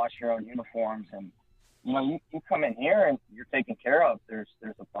 wash your own uniforms, and you come in here and you're taken care of. There's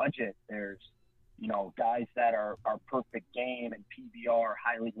a budget. There's guys that are perfect game and PBR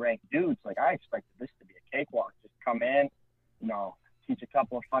highly ranked dudes. Like, I expected this to be a cakewalk. Just come in, teach a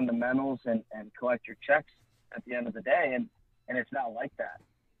couple of fundamentals and collect your checks at the end of the day, and it's not like that.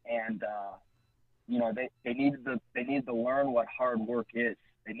 And they needed to learn what hard work is.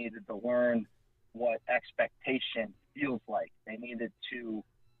 They needed to learn what expectation feels like. They needed to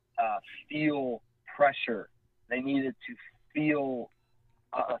feel pressure. They needed to feel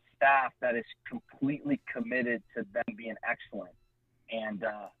a staff that is completely committed to them being excellent. And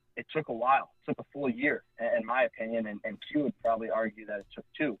it took a while. It took a full year, in my opinion, and Q would probably argue that it took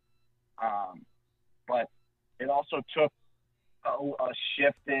 2. But it also took a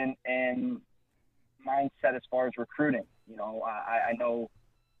shift in mindset as far as recruiting. I know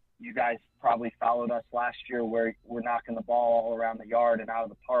you guys probably followed us last year where we're knocking the ball all around the yard and out of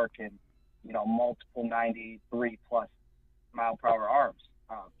the park and, multiple 93-plus mile-per-hour arms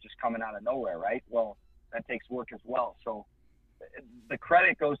just coming out of nowhere, right? Well, that takes work as well. So the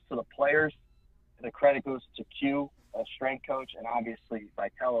credit goes to the players. The credit goes to Q, a strength coach, and obviously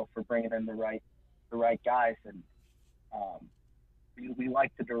Vitello for bringing in the right guys. And we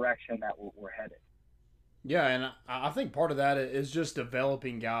like the direction that we're headed. Yeah, and I think part of that is just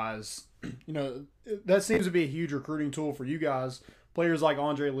developing guys. That seems to be a huge recruiting tool for you guys. Players like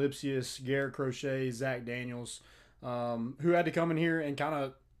Andre Lipsius, Garrett Crochet, Zach Daniels, who had to come in here and kind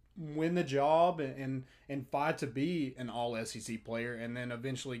of win the job and fight to be an all-SEC player and then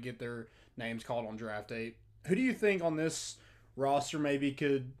eventually get their names called on draft day. Who do you think on this roster maybe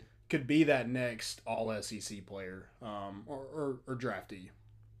could be that next all-SEC player or draftee?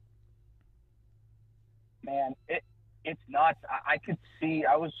 Man, it's nuts. I could see.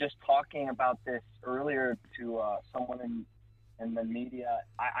 I was just talking about this earlier to someone in the media.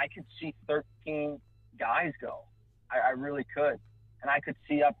 I could see 13 guys go. I really could, and I could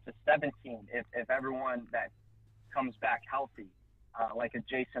see up to 17 if everyone that comes back healthy, like a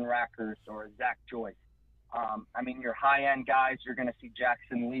Jason Rackers or a Zach Joyce. Your high-end guys, you're going to see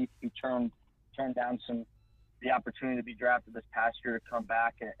Jackson Leaf, who turned down the opportunity to be drafted this past year to come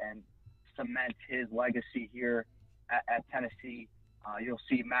back and cement his legacy here at Tennessee. You'll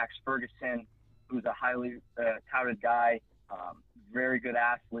see Max Ferguson, who's a highly touted guy, very good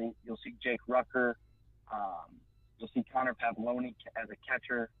athlete. You'll see Jake Rucker. You'll see Connor Pavloni as a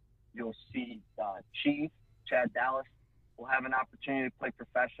catcher. You'll see Chief, Chad Dallas, will have an opportunity to play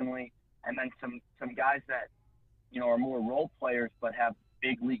professionally. And then some guys that, are more role players but have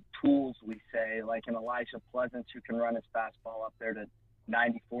big league tools, we say, like an Elijah Pleasance who can run his fastball up there to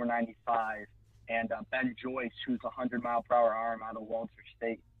 94, 95, and Ben Joyce, who's a 100-mile-per-hour arm out of Walter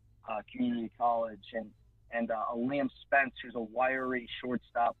State Community College, and Liam Spence, who's a wiry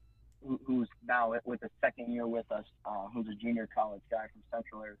shortstop who's now with a second year with us, who's a junior college guy from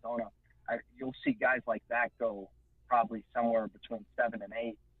Central Arizona. You'll see guys like that go probably somewhere between 7 and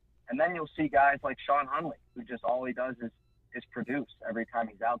 8. And then you'll see guys like Sean Hunley, who just all he does is produce every time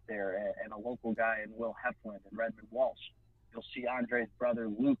he's out there, and a local guy in Will Heflin and Redmond Walsh. You'll see Andre's brother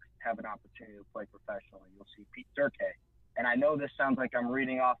Luke have an opportunity to play professionally. You'll see Pete Durkee. And I know this sounds like I'm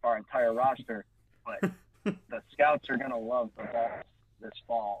reading off our entire roster, but the scouts are going to love the balls this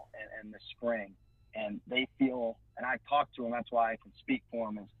fall and this spring. And they feel, and I talked to them, that's why I can speak for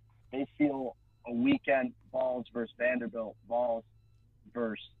them, is they feel a weekend Vols versus Vanderbilt, Vols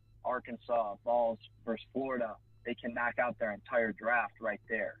versus Arkansas, Vols versus Florida, they can knock out their entire draft right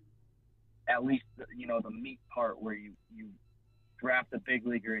there. At least, the meat part where you draft a big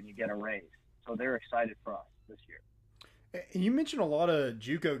leaguer and you get a raise. So they're excited for us this year. You mentioned a lot of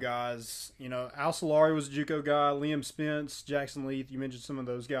JUCO guys. Al Solari was a JUCO guy, Liam Spence, Jackson Leith. You mentioned some of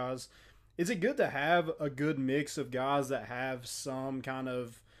those guys. Is it good to have a good mix of guys that have some kind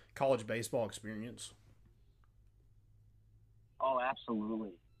of college baseball experience? Oh,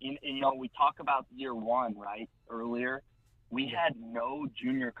 absolutely. We talk about year one, right, earlier. We had no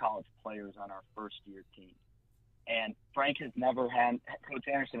junior college players on our first-year team. And Coach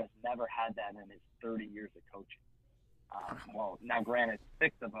Anderson has never had that in his 30 years of coaching. Well, now granted,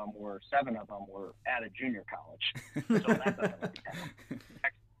 7 of them were at a junior college. So that doesn't really count.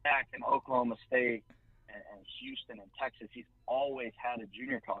 Back in Oklahoma State and Houston and Texas, he's always had a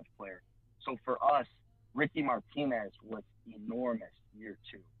junior college player. So for us, Ricky Martinez was enormous year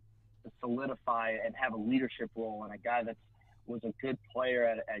 2 to solidify and have a leadership role, and a guy that was a good player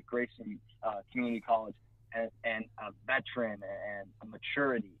at Grayson Community College and a veteran and a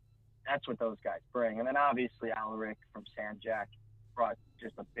maturity. That's what those guys bring. And then obviously Alaric from San Jac brought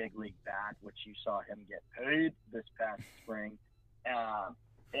just a big league bat, which you saw him get paid this past spring.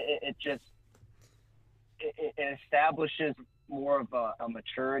 It establishes more of a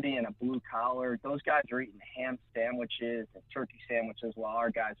maturity and a blue collar. Those guys are eating ham sandwiches and turkey sandwiches while our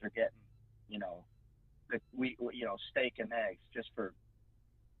guys are getting, steak and eggs, just for,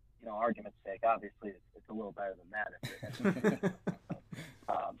 argument's sake. Obviously, it's a little better than that.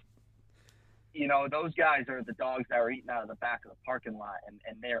 Those guys are the dogs that are eating out of the back of the parking lot, and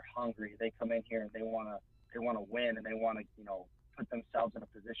they're hungry. They come in here and they want to win, and they want to, put themselves in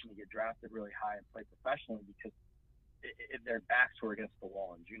a position to get drafted really high and play professionally, because their backs were against the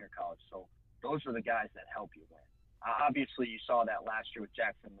wall in junior college. So those are the guys that help you win. Obviously, you saw that last year with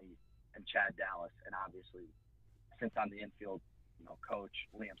Jackson Lee and Chad Dallas, and obviously, since I'm the infield, coach,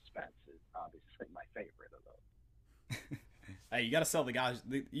 Liam Spence is obviously my favorite of those. Hey, you got to sell the guys.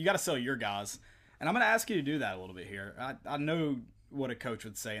 You got to sell your guys. And I'm going to ask you to do that a little bit here. I know what a coach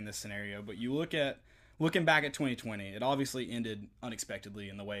would say in this scenario, but looking back at 2020, it obviously ended unexpectedly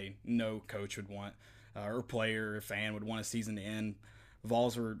in the way no coach would want, or player or fan would want a season to end.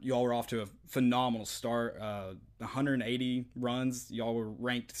 Y'all were off to a phenomenal start, 180 runs. Y'all were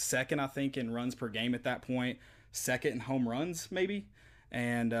ranked second, I think, in runs per game at that point, second in home runs maybe.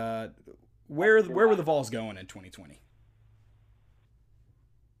 And where were the Vols going in 2020?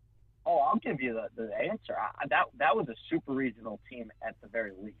 Oh, I'll give you the answer. That was a super regional team at the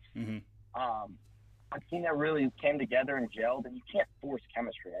very least. Mm-hmm. A team that really came together and gelled, and you can't force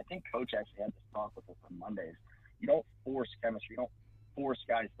chemistry. I think Coach actually had this talk with us on Mondays. You don't force chemistry. You don't force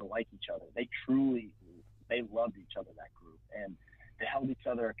guys to like each other. They loved each other, that group, and they held each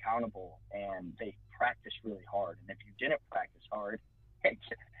other accountable, and they practiced really hard. And if you didn't practice hard,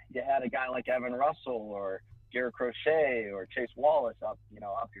 you had a guy like Evan Russell or Garrett Crochet or Chase Wallace up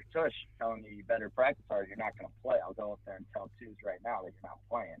your tush telling you better practice hard, you're not going to play. I'll go up there and tell twos right now that you're not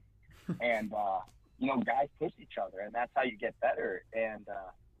playing. And, guys push each other, and that's how you get better. And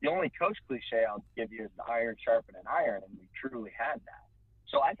the only coach cliche I'll give you is the iron sharpening iron, and we truly had that.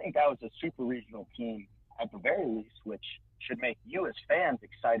 So I think that was a super regional team at the very least, which should make you as fans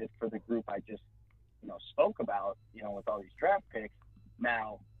excited for the group I just, spoke about, with all these draft picks.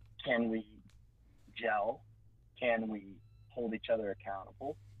 Now, can we gel? Can we hold each other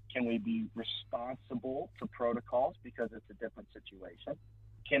accountable? Can we be responsible to protocols because it's a different situation?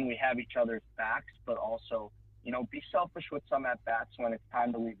 Can we have each other's backs, but also, be selfish with some at-bats when it's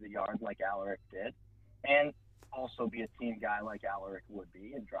time to leave the yard like Alaric did, and also be a team guy like Alaric would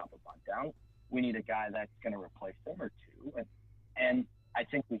be and drop a bunt down? We need a guy that's going to replace him or two, and I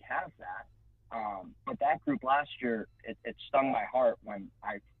think we have that. But that group last year, it stung my heart when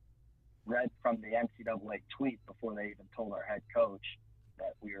I read from the NCAA tweet before they even told our head coach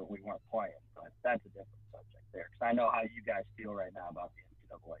that we weren't playing. But that's a different subject there, because I know how you guys feel right now about the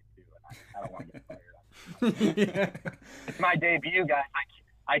NCAA too, and I don't want to get fired on. It's my debut, guys.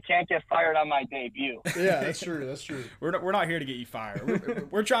 I can't get fired on my debut. Yeah, that's true. That's true. We're not here to get you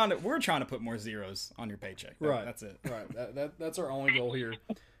fired. We're trying to put more zeros on your paycheck. Right. That's it. Right. That's our only goal here.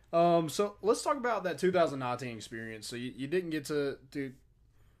 So let's talk about that 2019 experience. So you didn't get to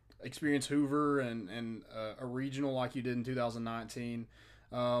experience Hoover and a regional like you did in 2019.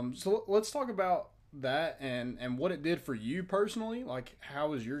 So let's talk about that and what it did for you personally. Like, how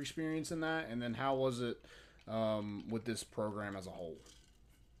was your experience in that, and then how was it with this program as a whole?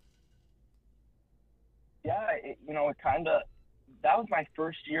 Yeah, that was my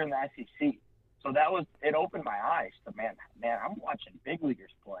first year in the SEC. So it opened my eyes to, man, I'm watching big leaguers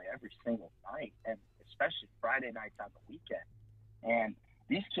play every single night, and especially Friday nights on the weekend. And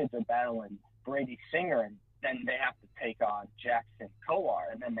these kids are battling Brady Singer, and then they have to take on Jackson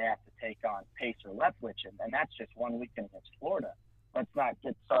Kowar, and then they have to take on Pacer Leftwich, and that's just one weekend against Florida. Let's not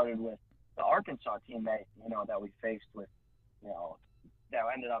get started with the Arkansas team that we faced with, that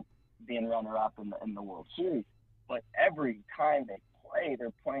ended up being runner-up in the World Series. But every time they play,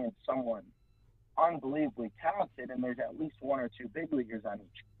 they're playing someone unbelievably talented, and there's at least one or two big leaguers on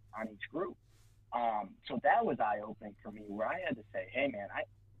each group. So that was eye-opening for me, where I had to say, hey, man,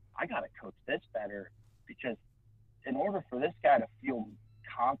 I got to coach this better, because in order for this guy to feel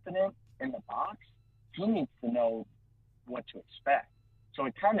confident in the box, he needs to know what to expect. So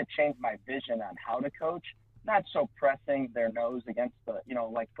it kind of changed my vision on how to coach, not so pressing their nose against the,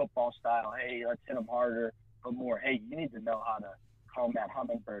 like football style, hey, let's hit them harder, but more, hey, you need to know how to calm that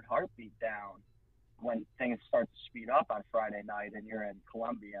hummingbird heartbeat down when things start to speed up on Friday night and you're in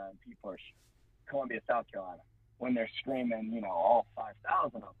Columbia and people are Columbia, South Carolina, when they're screaming, all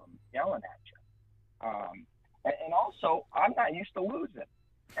 5,000 of them yelling at you. And also, I'm not used to losing.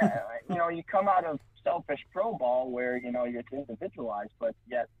 You come out of selfish pro ball where, it's individualized, but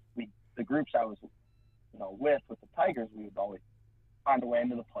yet the groups I was, with the Tigers, we would always find a way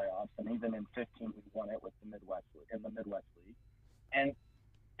into the playoffs. And even in 15, we won it with the Midwest League. And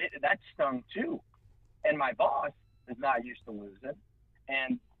that stung too. And my boss is not used to losing.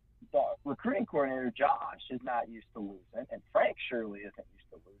 And the recruiting coordinator, Josh, is not used to losing. And Frank surely isn't used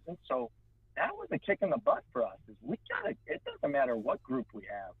to losing. So that was a kick in the butt for us. It doesn't matter what group we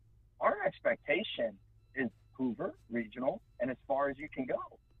have. Our expectation is Hoover, regional, and as far as you can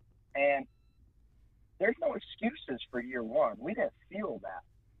go. And there's no excuses for year one. We didn't feel that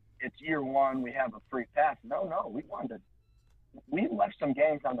it's year one, we have a free pass. No, we left some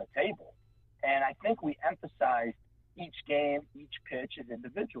games on the table. And I think we emphasized each game, each pitch is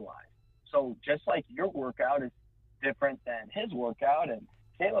individualized. So just like your workout is different than his workout, and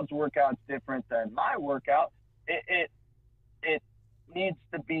Caleb's workout's different than my workout, it needs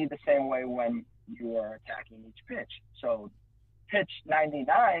to be the same way when you are attacking each pitch. So pitch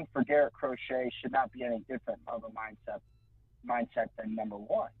 99 for Garrett Crochet should not be any different of a mindset than number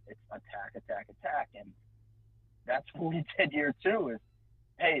 1. It's attack, attack, attack. And that's what we did year 2 is,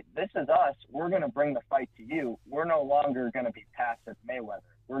 hey, this is us. We're going to bring the fight to you. We're no longer going to be passive Mayweather.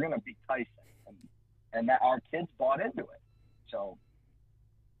 We're going to be Tyson. And that our kids bought into it. So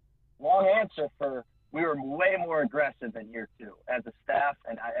long answer for we were way more aggressive in year 2 as a staff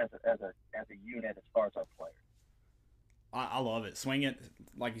and as a unit as far as our players. I love it. Swinging,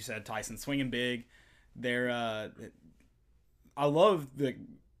 like you said, Tyson, swinging big. I love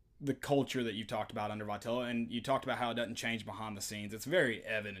the culture that you talked about under Vitello, and you talked about how it doesn't change behind the scenes. It's very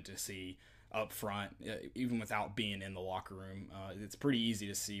evident to see up front, even without being in the locker room. It's pretty easy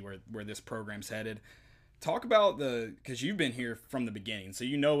to see where this program's headed. Talk about because you've been here from the beginning, so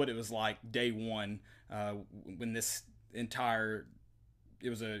you know what it was like day one when this entire it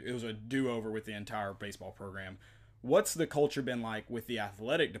was a do-over with the entire baseball program. What's the culture been like with the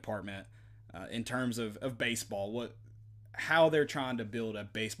athletic department in terms of baseball? How they're trying to build a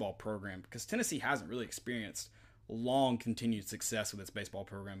baseball program? Because Tennessee hasn't really experienced long continued success with its baseball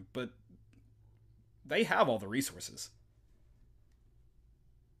program, but they have all the resources.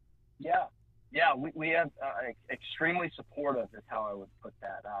 Yeah, we have extremely supportive is how I would put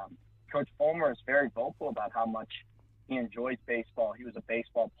that. Coach Fulmer is very vocal about how much he enjoys baseball. He was a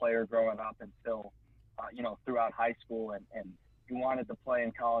baseball player growing up until, throughout high school, and he wanted to play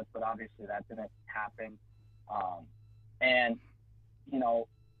in college, but obviously that didn't happen.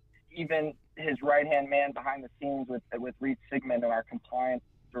 Even his right-hand man behind the scenes with Reed Sigmund and our compliance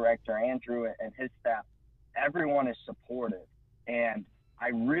director, Andrew, and his staff, everyone is supportive. And I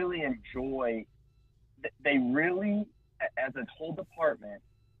really enjoy, they really, as a whole department,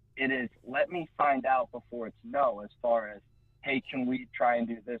 it is let me find out before it's no, as far as, hey, can we try and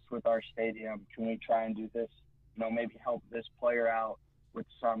do this with our stadium? Can we try and do this, maybe help this player out with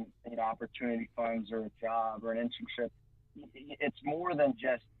some, opportunity funds or a job or an internship? It's more than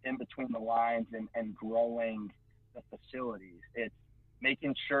just in between the lines and growing the facilities. It's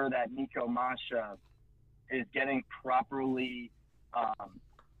making sure that Nico Masha is getting properly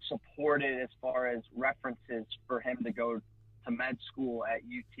supported as far as references for him to go to med school at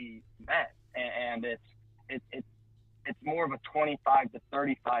UT Med, and it's more of a 25 to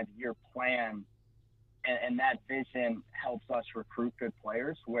 35 year plan, and that vision helps us recruit good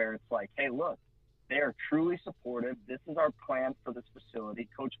players. Where it's like, hey, look, they are truly supportive. This is our plan for this facility.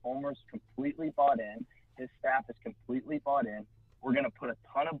 Coach Fulmer's completely bought in. His staff is completely bought in. We're going to put a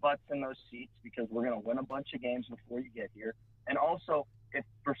ton of butts in those seats because we're going to win a bunch of games before you get here. And also, if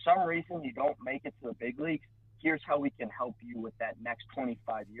for some reason you don't make it to the big leagues, here's how we can help you with that next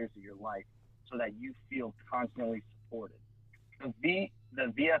 25 years of your life so that you feel constantly supported. The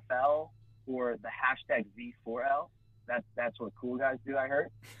VFL, or the hashtag V4L, that's what cool guys do, I heard,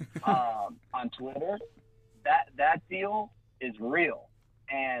 on Twitter, that deal is real.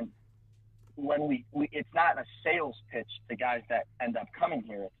 And when we it's not a sales pitch to guys that end up coming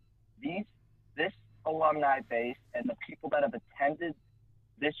here. It's this alumni base and the people that have attended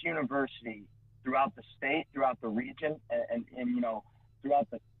this university throughout the state, throughout the region, and throughout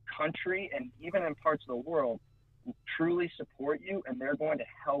the country, and even in parts of the world, truly support you, and they're going to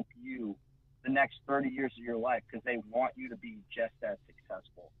help you the next 30 years of your life because they want you to be just as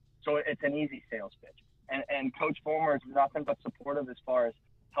successful. So it's an easy sales pitch. And Coach Fulmer is nothing but supportive as far as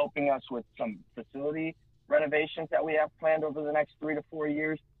helping us with some facility renovations that we have planned over the next 3 to 4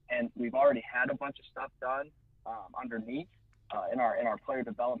 years. And we've already had a bunch of stuff done underneath in our player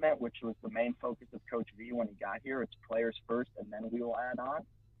development, which was the main focus of Coach V when he got here. It's players first, and then we will add on.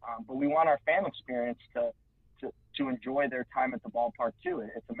 But we want our fan experience to enjoy their time at the ballpark too.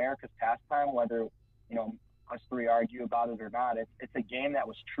 It's America's pastime, whether us three argue about it or not. It's a game that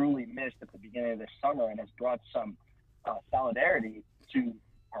was truly missed at the beginning of this summer and has brought some solidarity to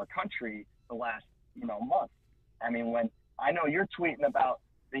our country the last month. I mean, when I know you're tweeting about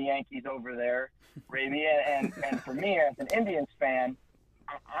the Yankees over there, Raby, and for me as an Indians fan,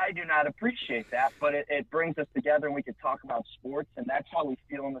 I do not appreciate that, but it brings us together and we could talk about sports, and that's how we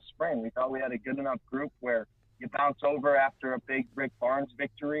feel in the spring. We thought we had a good enough group where you bounce over after a big Rick Barnes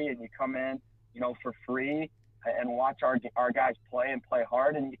victory and you come in, for free and watch our guys play and play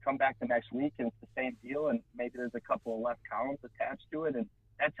hard, and you come back the next week and it's the same deal, and maybe there's a couple of left columns attached to it, and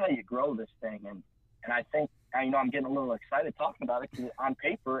that's how you grow this thing. And I think, I'm getting a little excited talking about it because on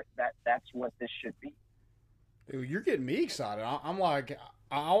paper that's what this should be. Dude, you're getting me excited. I'm like,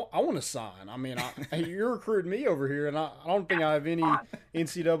 I want to sign. I mean, you're recruiting me over here, and I don't think I have any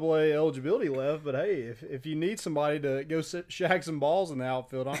NCAA eligibility left. But hey, if you need somebody to go shag some balls in the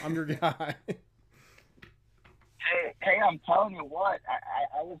outfield, I'm your guy. Hey, I'm telling you what,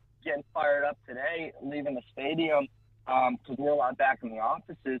 I was getting fired up today, leaving the stadium, because we're a lot back in the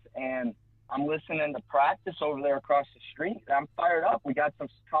offices, and I'm listening to practice over there across the street. I'm fired up. We got some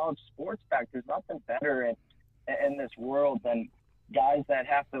college sports back. There's nothing better in this world than guys that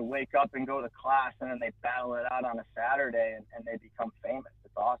have to wake up and go to class, and then they battle it out on a Saturday, and they become famous.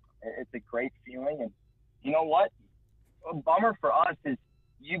 It's awesome. It's a great feeling. And you know what? A bummer for us is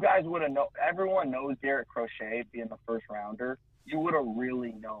you guys would have known. Everyone knows Garrett Crochet being the first rounder. You would have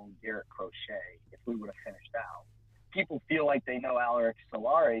really known Garrett Crochet if we would have finished out. People feel like they know Alaric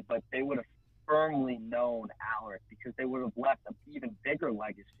Solari, but they would have firmly known Alaric because they would have left an even bigger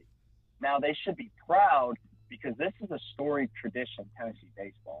legacy. Now, they should be proud because this is a storied tradition, Tennessee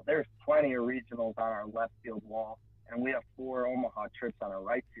baseball. There's plenty of regionals on our left field wall, and we have 4 Omaha trips on our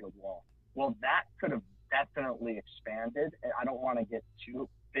right field wall. Well, that could have definitely expanded. And I don't want to get too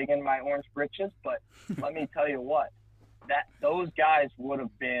big in my orange britches, but let me tell you what, that those guys would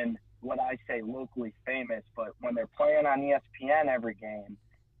have been what I say locally famous, but when they're playing on ESPN every game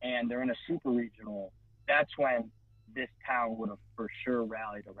and they're in a super regional, that's when this town would have for sure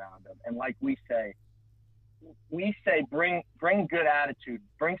rallied around them. And like we say bring good attitude,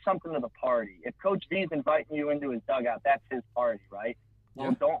 bring something to the party. If Coach V's inviting you into his dugout, that's his party, right?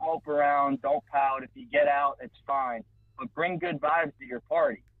 Well, don't mope around, don't pout. If you get out, it's fine. But bring good vibes to your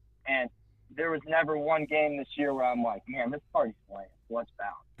party. And there was never one game this year where I'm like, man, this party's playing. Let's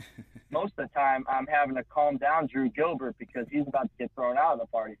bounce. Most of the time, I'm having to calm down Drew Gilbert because he's about to get thrown out of the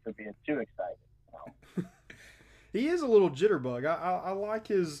party for being too excited. So. He is a little jitterbug. I like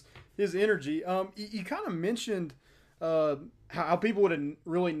his energy. You kind of mentioned how people would have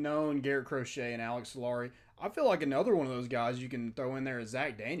really known Garrett Crochet and Alex Solari. I feel like another one of those guys you can throw in there is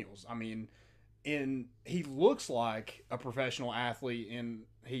Zach Daniels. I mean, he looks like a professional athlete, and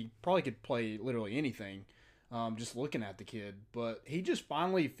he probably could play literally anything, just looking at the kid. But he just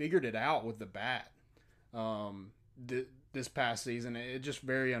finally figured it out with the bat this past season. It's just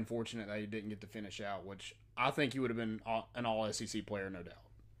very unfortunate that he didn't get to finish out, which I think he would have been an all-SEC player, no doubt.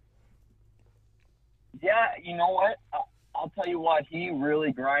 Yeah, you know what? I'll tell you what. He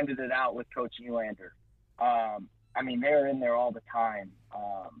really grinded it out with Coach Nylander. I mean, they're in there all the time.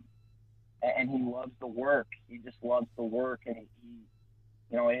 And he loves the work. He just loves the work. And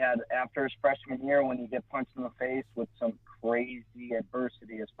he had, after his freshman year, when you get punched in the face with some crazy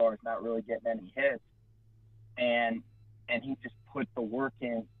adversity as far as not really getting any hits, and he just put the work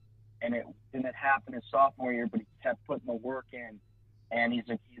in, and it didn't happen his sophomore year, but he kept putting the work in. And he's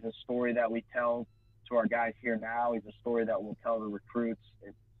a story that we tell to our guys here now. He's a story that we'll tell the recruits.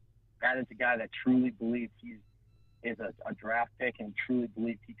 That is a guy that truly believes he is a draft pick and truly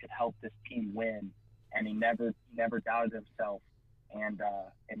believes he could help this team win. And he never doubted himself, and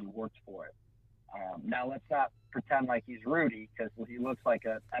he worked for it. Now let's not pretend like he's Rudy, because he looks like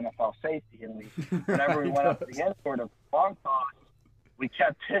an NFL safety. And whenever we went up against sort of long toss, we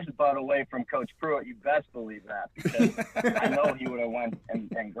kept his butt away from Coach Pruitt. You best believe that, because I know he would have went and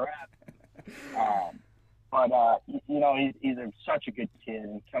grabbed him. But he's such a good kid,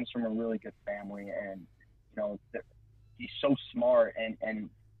 and comes from a really good family, and he's so smart, and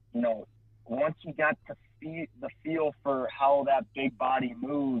once he got to the feel for how that big body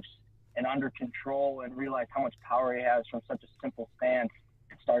moves and under control, and realized how much power he has from such a simple stance,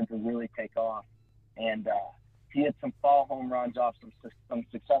 it started to really take off. And he had some fall home runs off some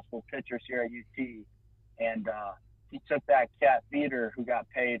successful pitchers here at UT, and he took that cat Beater, who got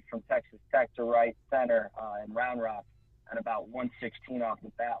paid from Texas Tech, to right center in Round Rock at about 116 off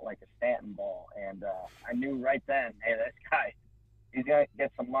the bat, like a Stanton ball. And I knew right then, hey, this guy, he's going to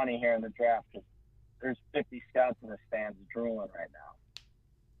get some money here in the draft, because there's 50 scouts in the stands drooling right now.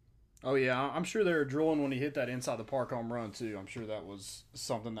 Oh, yeah. I'm sure they were drooling when he hit that inside the park home run, too. I'm sure that was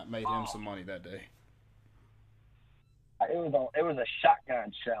something that made him some money that day. It was a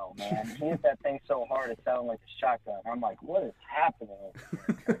shotgun shell, man. He hit that thing so hard it sounded like a shotgun. I'm like, what is happening?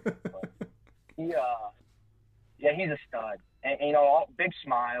 He's a stud. And big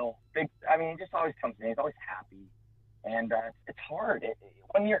smile, he just always comes in. He's always happy. And it's hard.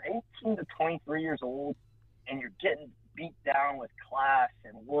 When you're 18 to 23 years old and you're getting beat down with class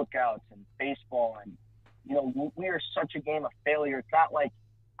and workouts and baseball, and we are such a game of failure. It's not like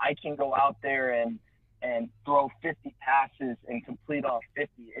I can go out there and throw 50 passes and complete all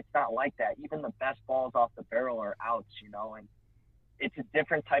 50. It's not like that. Even the best balls off the barrel are outs, and it's a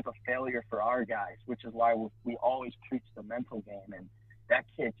different type of failure for our guys, which is why we always preach the mental game. And that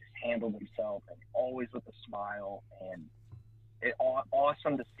kid just handled himself, and always with a smile, and it's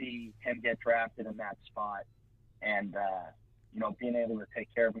awesome to see him get drafted in that spot, and being able to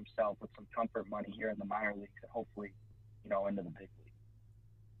take care of himself with some comfort money here in the minor leagues, and hopefully into the big league.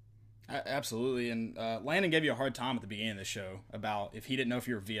 Absolutely. And Landon gave you a hard time at the beginning of the show about if he didn't know if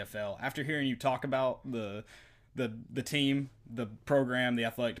you were VFL. After hearing you talk about the team, the program, the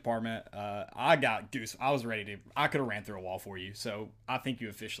athletic department, I got goose. I was ready to. I could have ran through a wall for you. So I think you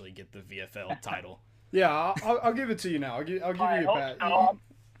officially get the VFL title. Yeah, I'll give it to you now. I'll give you a pat. So.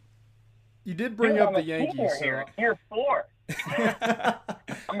 You did bring up the Yankees. Year 4.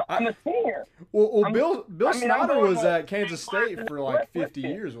 I'm a senior. Well, Bill Snyder was at Kansas State for like 50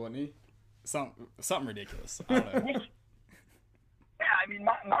 years, wasn't he? Something ridiculous. I don't know. Yeah, I mean,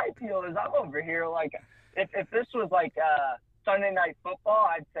 my deal is I'm over here like if this was like Sunday Night Football,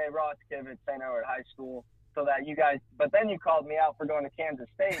 I'd say Ross Kivett, St. Edward High School, so that you guys. But then you called me out for going to Kansas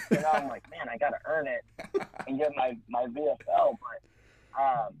State, and I'm like, man, I got to earn it and get my VFL. But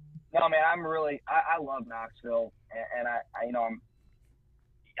no, man, I love Knoxville, and I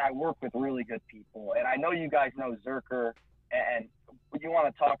work with really good people, and I know you guys know Zerker, and you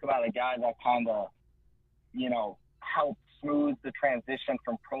want to talk about a guy that kind of, helped smooth the transition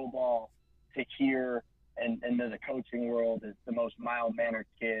from pro ball to here and into the coaching world is the most mild-mannered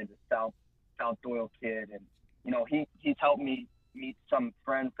kid, South Doyle kid, and he's helped me meet some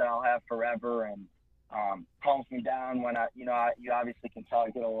friends that I'll have forever, and calms me down when you obviously can tell I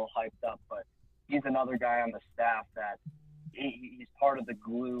get a little hyped up, but he's another guy on the staff that he's part of the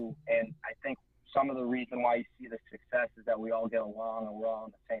glue, and I think some of the reason why you see the success is that we all get along and we're all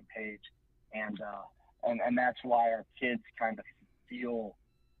on the same page, and that's why our kids kind of feel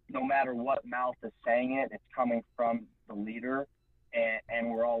no matter what mouth is saying it, it's coming from the leader, and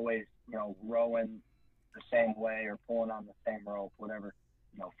we're always rowing the same way or pulling on the same rope, whatever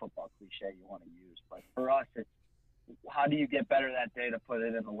football cliche you want to use. But for us, it's how do you get better that day to put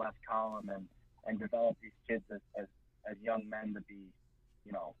it in the left column and develop these kids as young men to be,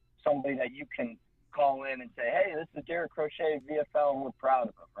 somebody that you can call in and say, hey, this is Derek Crochet, VFL, and we're proud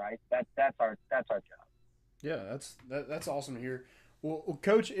of him, right? That's our job. Yeah, that's awesome to hear. Well,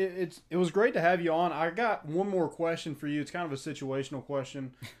 Coach, it was great to have you on. I got one more question for you. It's kind of a situational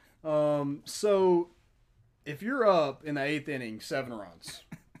question. So if you're up in the 8th inning, 7 runs,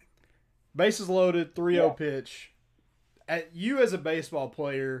 bases loaded, 3-0 pitch, at you as a baseball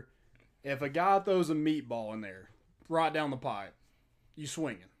player, if a guy throws a meatball in there, right down the pipe, you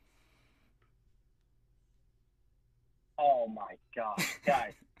swinging. Oh my God,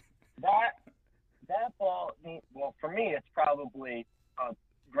 guys, that ball. Well, for me, it's probably a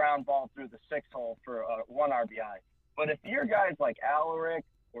ground ball through the 6 hole for 1 RBI. But if you're guys like Alaric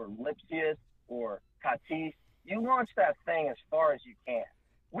or Lipsius or Tatis, you launch that thing as far as you can.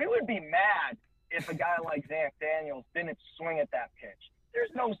 We would be mad if a guy like Zach Daniels didn't swing at that pitch.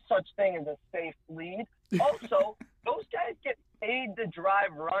 There's no such thing as a safe lead. Also, those guys get paid to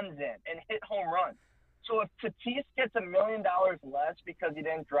drive runs in and hit home runs. So if Tatis gets $1 million less because he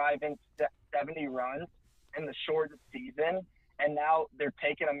didn't drive in 70 runs in the shortened season, and now they're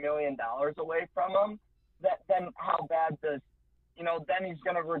taking $1 million away from him, then how bad does, then he's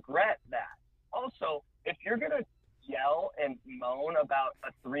going to regret that. Also, if you're going to yell and moan about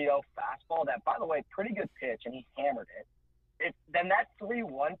a 3-0 fastball, that, by the way, pretty good pitch, and he hammered it, then that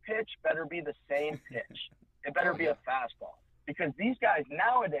 3-1 pitch better be the same pitch. It better be a fastball. Because these guys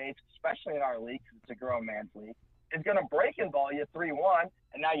nowadays, especially in our league, because it's a grown man's league, is going to break and ball you 3-1,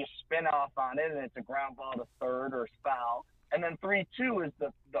 and now you spin off on it, and it's a ground ball to third or foul. And then 3-2 is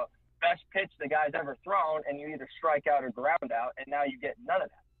the best pitch the guy's ever thrown, and you either strike out or ground out, and now you get none of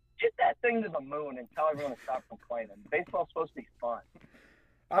that. Get that thing to the moon and tell everyone to stop complaining. Baseball's supposed to be fun.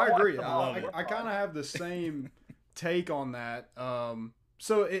 I agree. I kind of have the same take on that.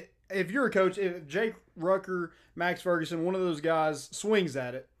 So if you're a coach, if Jake Rucker, Max Ferguson, one of those guys swings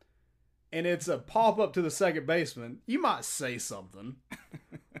at it, and it's a pop-up to the second baseman, you might say something.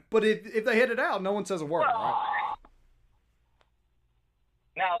 But if they hit it out, no one says a word, right?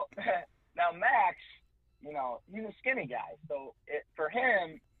 Now Max, he's a skinny guy. So for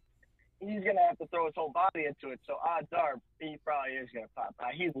him, he's going to have to throw his whole body into it. So odds are he probably is going to pop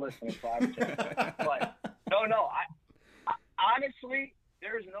out. He's listening, so I'm just but no. I honestly,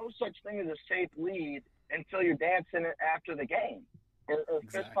 there's no such thing as a safe lead until you're dancing it after the game or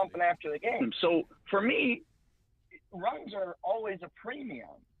fist pumping after the game. So for me, runs are always a premium.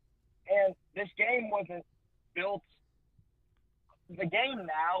 And this game wasn't built – the game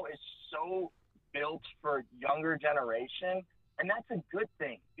now is so built for younger generation, and that's a good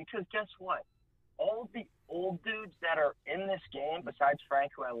thing because guess what? All of the old dudes that are in this game, besides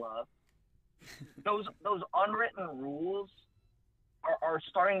Frank, who I love, those unwritten rules are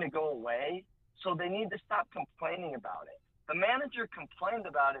starting to go away, so they need to stop complaining about it. The manager complained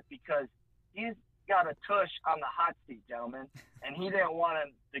about it because he's got a tush on the hot seat, gentlemen, and he didn't want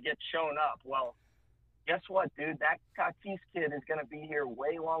him to get shown up. Well, guess what, dude? That Tatis kid is going to be here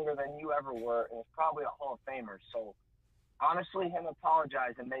way longer than you ever were, and is probably a Hall of Famer. So, honestly, him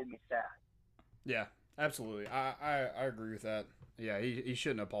apologizing made me sad. Yeah, absolutely. I agree with that. Yeah, he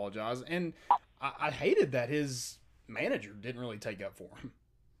shouldn't apologize. And I hated that his manager didn't really take up for him.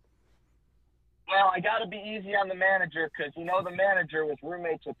 Well, I got to be easy on the manager because, the manager was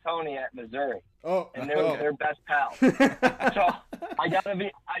roommates with Tony at Missouri. Oh, and they're best pals. So I gotta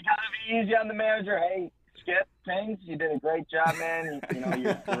be easy on the manager. Hey, Skip Tings, you did a great job, man.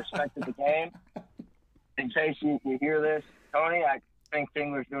 You respected the game. In case you hear this, Tony, I think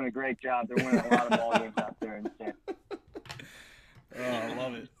Tingler's doing a great job. They're winning a lot of ball games out there in the state. Oh, I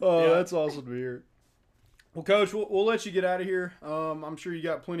love it. Oh, Yeah. that's awesome to hear. Well, Coach, we'll let you get out of here. I'm sure you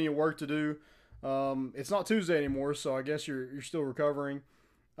got plenty of work to do. It's not Tuesday anymore, so I guess you're still recovering.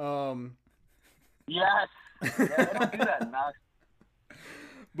 Yes. Yeah, they don't do that enough.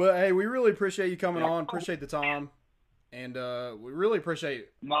 But hey, we really appreciate you coming on. Appreciate the time, and we really appreciate.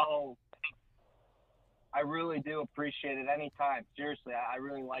 No, I really do appreciate it anytime. Seriously, I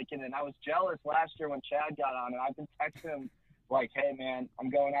really like it, and I was jealous last year when Chad got on, and I've been texting him like, "Hey, man, I'm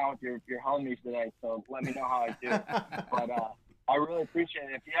going out with your homies today, so let me know how I do." But I really appreciate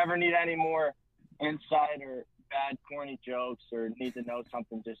it. If you ever need any more insight or bad corny jokes or need to know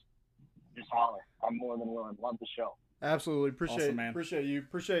something, just holler. I'm more than willing. Love the show. Absolutely appreciate Awesome, man. Appreciate you.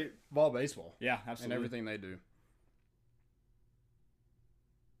 Appreciate Vol Baseball. Yeah, absolutely. And everything they do.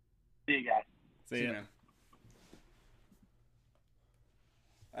 See you guys. See ya. man.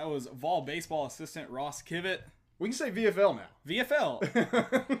 That was Vol baseball assistant Ross Kivett. We can say VFL now.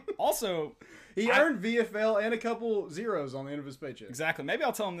 VFL. Also, He earned VFL and a couple zeros on the end of his paycheck. exactly. Maybe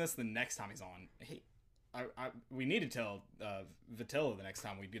I'll tell him this the next time he's on. We need to tell Vitello the next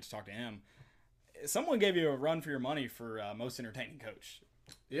time we get to talk to him. Someone gave you a run for your money for most entertaining coach.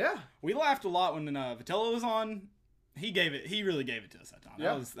 Yeah. We laughed a lot when Vitello was on. He really gave it to us that time.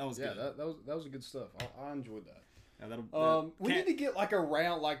 Yeah. That was good. that was good stuff. I enjoyed that. Yeah, We need to get like a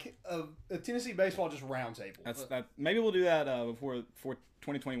round, like a Tennessee baseball just round table. That maybe we'll do that before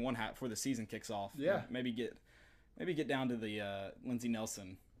 2021 before the season kicks off. Yeah. Maybe get down to the Lindsey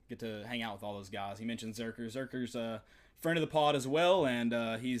Nelson. Get to hang out with all those guys. He mentioned Zerker. Zerker's a friend of the pod as well, and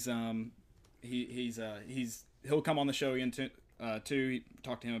he'll come on the show again too.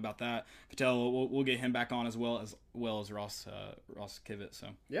 Talk to him about that. Patel, we'll get him back on as well as Ross Kivett. So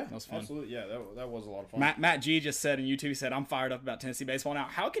yeah, that was fun. Absolutely. Yeah, that was a lot of fun. Matt G just said in YouTube, he said, "I'm fired up about Tennessee baseball now."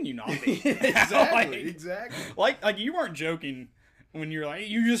 How can you not be? Exactly. Exactly. Like you weren't joking when you're like,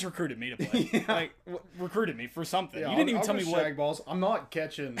 you just recruited me to play. Yeah. Like recruited me for something. Yeah, you didn't even tell me what. Shag balls. I'm not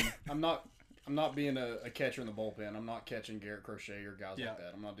catching. I'm not being a catcher in the bullpen. I'm not catching Garrett Crochet or guys like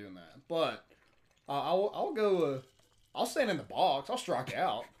that. I'm not doing that. But I'll go. I'll stand in the box. I'll strike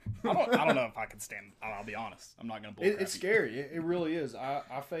out. I don't know if I can stand. I'll be honest. I'm not gonna. It's scary. It really is.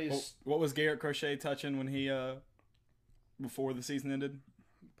 I faced. What was Garrett Crochet touching when he before the season ended?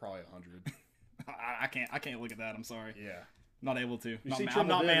 Probably 100. I can't look at that. I'm sorry. Yeah. Not able to. I'm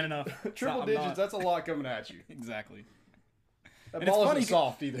not man enough. Triple digits. That's a lot coming at you. Exactly. That And ball it's isn't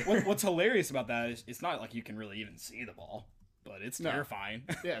soft either. What's hilarious about that is it's not like you can really even see the ball, but it's terrifying.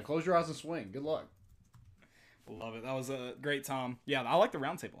 Yeah, close your eyes and swing. Good luck. Love it. That was a great time. Yeah, I like the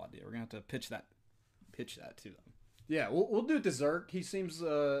roundtable idea. We're gonna have to pitch that to them. Yeah, we'll do it to Zerk. He seems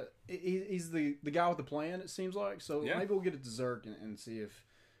he's the guy with the plan. It seems like so. Yeah. Maybe we'll get it to Zerk and see if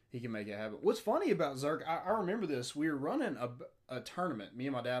he can make it happen. What's funny about Zerk? I remember this. We were running a tournament. Me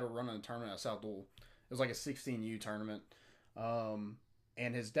and my dad were running a tournament at South Dole. It was like a 16U tournament.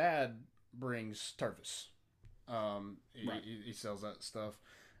 And his dad brings Turfus. Right. He sells that stuff.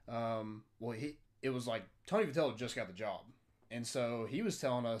 It was like Tony Vitello just got the job. And so he was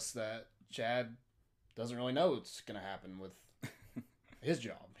telling us that Chad doesn't really know what's going to happen with his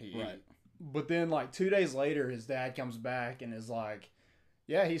job. But then like 2 days later, his dad comes back and is like,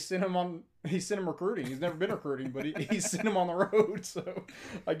 yeah, he sent him recruiting. He's never been recruiting, but he sent him on the road. So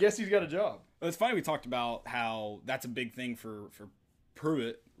I guess he's got a job. It's funny we talked about how that's a big thing for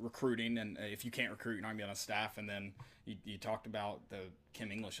Pruitt recruiting, and if you can't recruit, you're not going to be on a staff. And then you talked about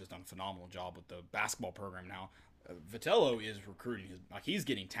Kim English has done a phenomenal job with the basketball program now. Vitello is recruiting. He's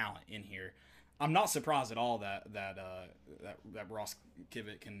getting talent in here. I'm not surprised at all that Ross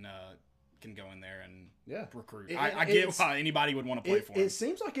Kivett can go in there and recruit. I get why anybody would want to play for him. It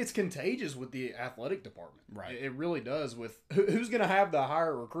seems like it's contagious with the athletic department. Right. It really does. With who's going to have the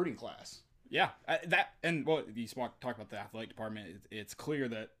higher recruiting class? Yeah, you talk about the athletic department. It's clear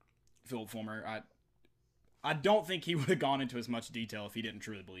that Philip Fulmer. I don't think he would have gone into as much detail if he didn't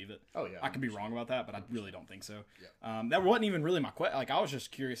truly believe it. Oh yeah, I could be wrong about that, but I really don't think so. Yeah. That wasn't even really my question. Like, I was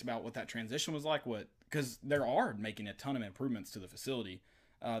just curious about what that transition was like. Because there are making a ton of improvements to the facility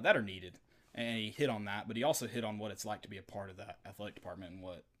that are needed, and he hit on that. But he also hit on what it's like to be a part of that athletic department and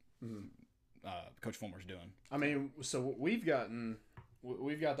what Coach Fulmer's doing. I mean, so we've got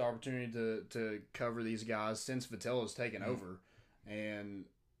the opportunity to cover these guys since Vitello's taken over, and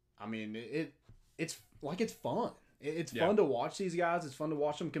I mean it's fun. It's fun to watch these guys. It's fun to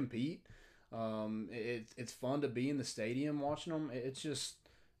watch them compete. It's fun to be in the stadium watching them. It's just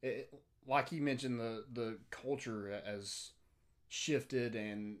like you mentioned, the culture has shifted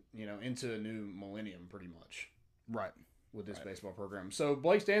and into a new millennium pretty much. Right. With this baseball program. So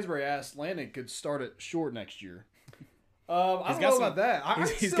Blake Stansbury asked Landon could start it short next year. I don't know about that.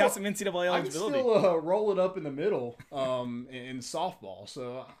 He's got some NCAA eligibility. I can still roll it up in the middle in softball.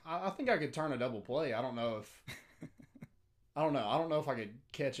 So I think I could turn a double play. I don't know if I could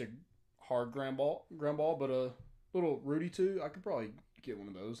catch a hard ground ball, but a little Rudy too. I could probably get one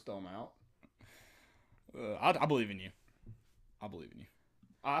of those, throw them out. I believe in you.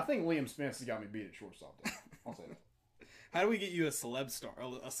 I think Liam Spence has got me beat at shortstop, though. I'll say that. How do we get you a celeb start?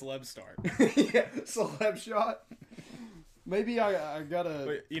 Yeah, celeb shot. Maybe I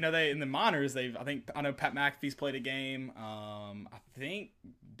gotta. They in the minors. I know Pat McAfee's played a game. I think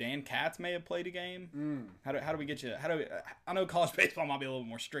Dan Katz may have played a game. How do we get you? I know college baseball might be a little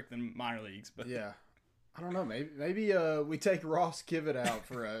more strict than minor leagues, but yeah, I don't know. Maybe we take Ross Kivett out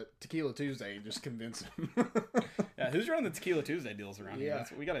for a Tequila Tuesday and just convince him. Yeah, who's running the Tequila Tuesday deals around here?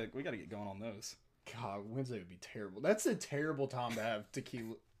 Yeah, we gotta get going on those. God, Wednesday would be terrible. That's a terrible time to have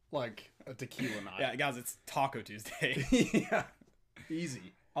tequila, like a tequila night. Yeah, guys, it's Taco Tuesday. Yeah,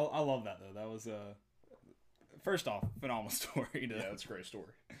 easy. I love that though. That was first off, phenomenal story. Yeah, that's a great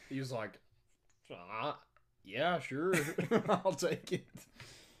story. He was like, "Yeah, sure, I'll take it."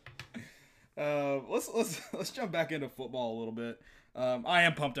 Let's jump back into football a little bit. I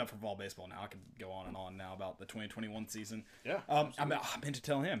am pumped up for fall baseball now. I can go on and on now about the 2021 season. Yeah, I meant to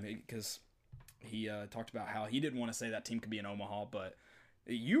tell him because he talked about how he didn't want to say that team could be in Omaha, but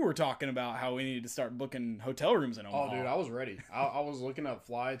you were talking about how we needed to start booking hotel rooms in Omaha. Oh, dude, I was ready. I was looking up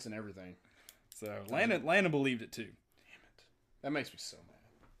flights and everything. So Landon believed it too. Damn it, that makes me so mad.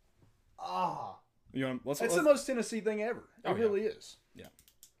 It's the most Tennessee thing ever. It really is. Yeah.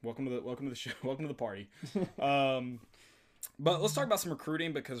 Welcome to the show. Welcome to the party. But let's talk about some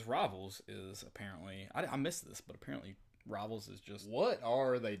recruiting because Rivals is apparently I missed this, but apparently Rivals is just what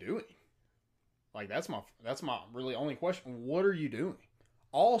are they doing? Like that's my really only question. What are you doing?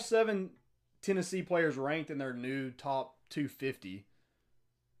 All 7 Tennessee players ranked in their new top 250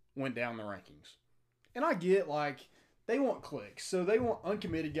 went down the rankings. And I get like they want clicks. So they want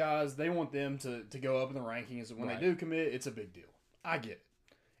uncommitted guys. They want them to go up in the rankings. And when they do commit, it's a big deal. I get it.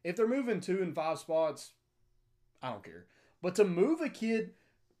 If they're moving 2 and 5 spots, I don't care. But to move a kid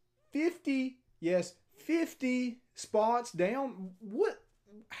 50 spots down, what?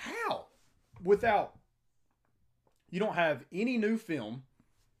 How? Without, you don't have any new film,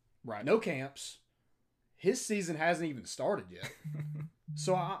 right? No camps. His season hasn't even started yet.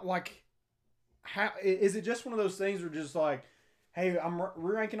 So how is it just one of those things where just like, hey, I'm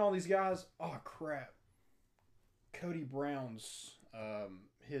re-ranking all these guys. Oh crap, Cody Brown's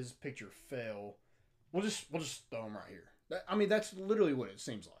his picture fell. We'll just throw him right here. I mean, that's literally what it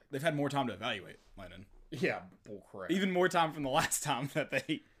seems like. They've had more time to evaluate, Landon. Yeah, bull crap. Even more time from the last time that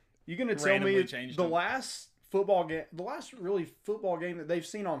they. You're gonna tell me the last really football game that they've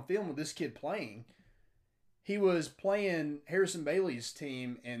seen on film with this kid playing, he was playing Harrison Bailey's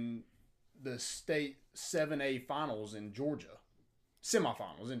team in the state 7A finals in Georgia,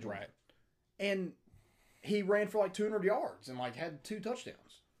 semifinals in Georgia, right. And he ran for like 200 yards and like had 2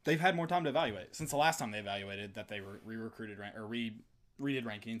 touchdowns. They've had more time to evaluate since the last time they evaluated that they were re-recruited or redid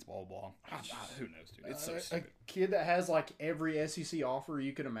rankings, blah, blah, blah. Who knows, dude? It's so stupid. A kid that has like every SEC offer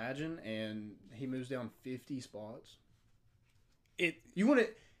you could imagine, and he moves down 50 spots. You want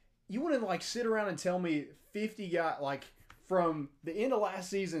to like sit around and tell me 50 guys like from the end of last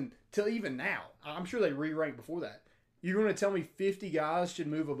season till even now. I'm sure they re-ranked before that. You're going to tell me 50 guys should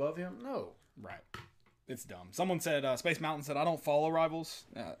move above him? No. Right. It's dumb. Someone said, Space Mountain said, I don't follow Rivals.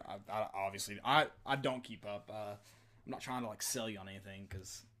 Obviously, I don't keep up. I'm not trying to like sell you on anything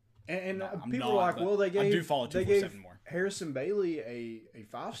because people are like, well, they gave follow 247 more. Harrison Bailey a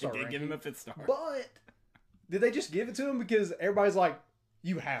 5-star. They did give him a 5th star, but did they just give it to him because everybody's like,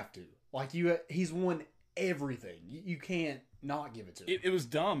 you have to, like he's won everything. You can't not give it to him. It was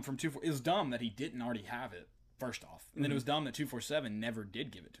dumb from 247. It was dumb that he didn't already have it. First off, and then it was dumb that 247 never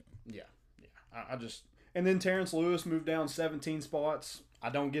did give it to him. Yeah. I just And then Terrence Lewis moved down 17 spots. I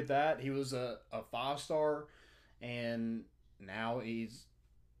don't get that. He was a 5-star, and now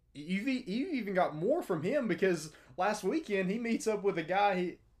you've even got more from him because last weekend he meets up with a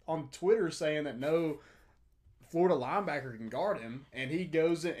guy on Twitter saying that no Florida linebacker can guard him, and he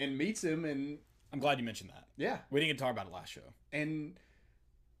goes and meets him, and I'm glad you mentioned that. yeah, We didn't get to talk about it last show. and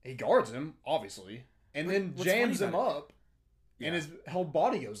he guards him obviously, and then What's jams funny him about up, and his whole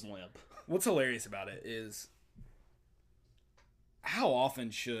body goes limp. What's hilarious about it is how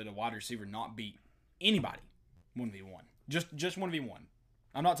often should a wide receiver not beat anybody 1v1? Just 1v1.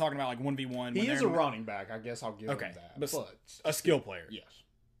 I'm not talking about like 1v1. He is a running back. I guess I'll give him that. But But a skill player. yes.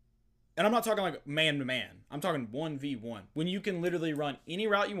 And I'm not talking like man to man. I'm talking 1v1. When you can literally run any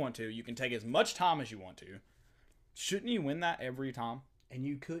route you want to, you can take as much time as you want to. Shouldn't you win that every time? And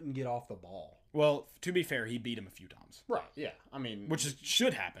you couldn't get off the ball. Well, to be fair, he beat him a few times. Right, yeah. I mean...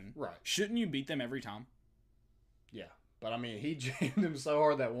 Should happen. Right. Shouldn't you beat them every time? Yeah. But, I mean, he jammed him so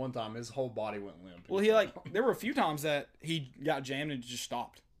hard that one time his whole body went limp. Well, there were a few times that he got jammed and just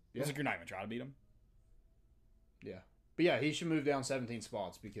stopped. It was like, you're not even trying to beat him. Yeah. But, yeah, he should move down 17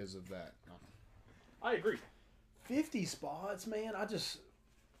 spots because of that. I agree. 50 spots, man. I just...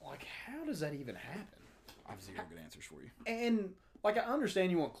 Like, how does that even happen? I have zero good answers for you. And, like, I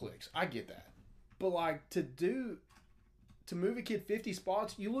understand you want clicks. I get that. But, like, to move a kid 50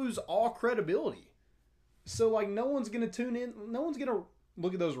 spots, you lose all credibility. So, like, no one's going to tune in. No one's going to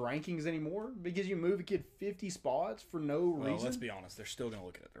look at those rankings anymore because you move a kid 50 spots for no reason. Well, let's be honest. They're still going to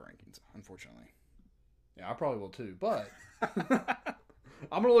look at the rankings, unfortunately. Yeah, I probably will too. But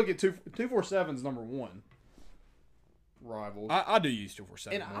I'm going to look at 247's number one. Rivals. I do use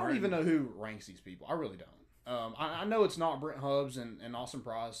 247. And I don't even know who ranks these people. I really don't. I know it's not Brent Hubbs and Austin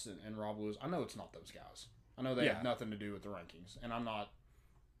Price and Rob Lewis. I know it's not those guys. I know they have nothing to do with the rankings. And I'm not...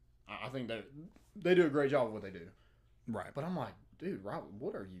 I think they do a great job of what they do. Right. But I'm like, dude, Rob,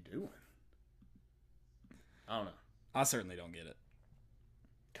 what are you doing? I don't know. I certainly don't get it.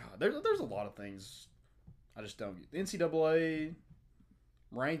 God, there's a lot of things I just don't get. The NCAA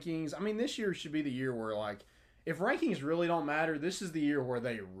rankings. I mean, this year should be the year where, like, if rankings really don't matter, this is the year where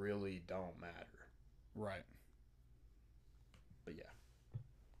they really don't matter. Right. But yeah,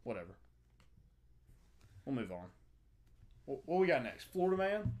 whatever. We'll move on. What we got next? Florida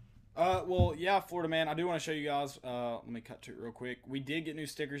Man? Well, yeah, Florida Man. I do want to show you guys. Let me cut to it real quick. We did get new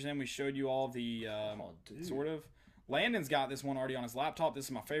stickers in. We showed you all the sort of. Landon's got this one already on his laptop. This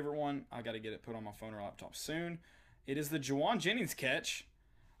is my favorite one. I got to get it put on my phone or laptop soon. It is the Jauan Jennings catch.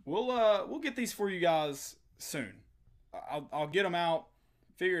 We'll get these for you guys soon. I'll get them out,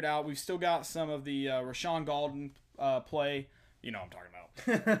 figure it out. We've still got some of the Rashawn Golden play. You know what I'm talking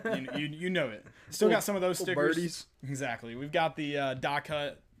about. you know it. Still got some of those stickers. Birdies. Exactly. We've got the die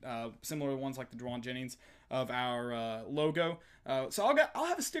cut, similar ones like the Jauan Jennings of our logo. So I'll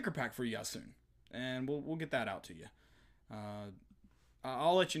have a sticker pack for you guys soon, and we'll get that out to you.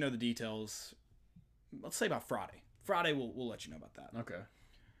 I'll let you know the details. Let's say by Friday. Friday we'll let you know about that. Okay.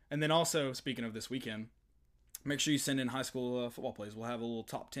 And then also, speaking of this weekend, make sure you send in high school football plays. We'll have a little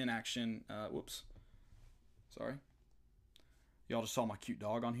top 10 action. Whoops. Sorry. Y'all just saw my cute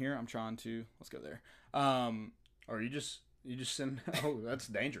dog on here. I'm trying to... Let's go there. Or you just send... Oh, that's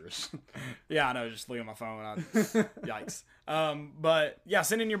dangerous. Yeah, I know. Just look at my phone. Yikes. But, yeah,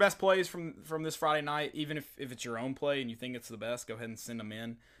 send in your best plays from this Friday night. Even if it's your own play and you think it's the best, go ahead and send them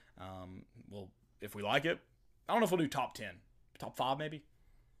in. If we like it, I don't know if we'll do top 10. Top 5, maybe?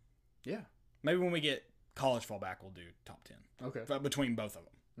 Yeah. Maybe when we get college fall back, we'll do top 10. Okay. Between both of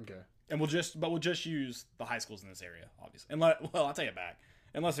them. Okay. And we'll just use the high schools in this area, obviously. I'll take it back.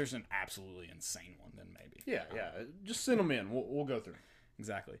 Unless there's an absolutely insane one, then maybe. Yeah. Just send them in. We'll go through.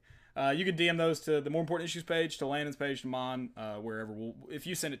 Exactly. You can DM those to the More Important Issues page, to Landon's page, to mine, wherever. If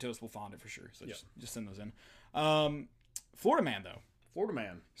you send it to us, we'll find it for sure. So just send those in. Florida Man, though. Florida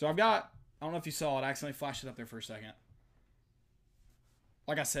Man. So I've got, I don't know if you saw it, I accidentally flashed it up there for a second.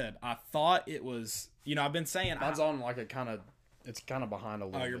 Like I said, I thought it was, I've been saying. Mine's on like it's kind of behind a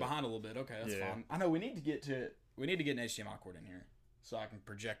little bit. Oh, you're behind a little bit. Okay, that's fine. I know we need to get an HDMI cord in here so I can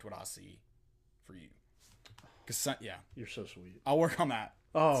project what I see for you. Cause You're so sweet. I'll work on that.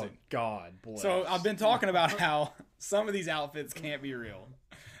 Oh, God bless. So I've been talking about how some of these outfits can't be real.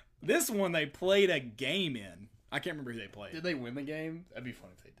 This one they played a game in. I can't remember who they played. Did they win the game? That'd be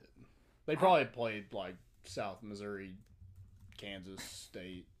funny if they didn't. They probably played like South Missouri, Kansas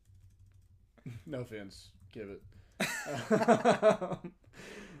State. No offense. Give it.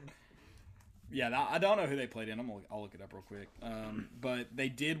 Yeah, I don't know who they played in. I'll look it up real quick. But they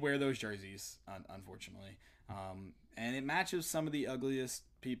did wear those jerseys, unfortunately. And it matches some of the ugliest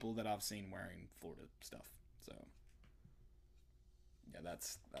people that I've seen wearing Florida stuff. So, yeah,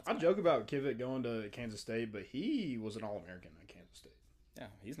 that's I joke about Kivitt going to Kansas State, but he was an All-American at Kansas State. Yeah,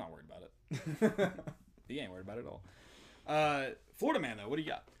 he's not worried about it. He ain't worried about it at all. Florida man, though, what do you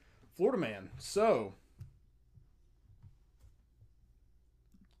got? Florida man. So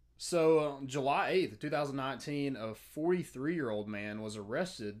July 8th, 2019, a 43-year-old man was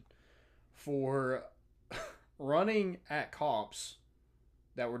arrested for running at cops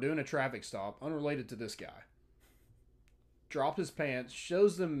that were doing a traffic stop unrelated to this guy. Dropped his pants,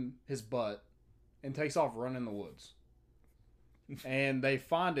 shows them his butt, and takes off running in the woods. And they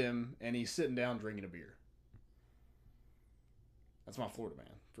find him, and he's sitting down drinking a beer. That's my Florida man.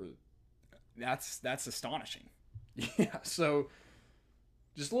 That's astonishing. Yeah, so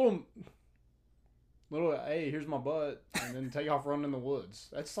just little, hey, here's my butt, and then take off running in the woods.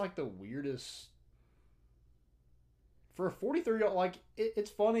 That's like the weirdest. For a 43-year-old, like,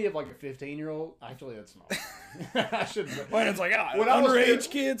 it's funny if like a 15-year-old. Actually, that's not funny. I shouldn't. When it's like, when I was underage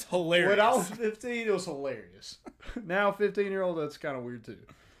kids, hilarious. When I was 15, it was hilarious. Now, 15-year-old, that's kind of weird too.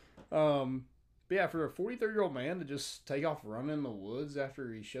 But yeah, for a 43-year-old man to just take off running in the woods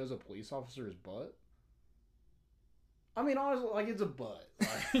after he shows a police officer his butt. I mean, honestly, like, it's a butt.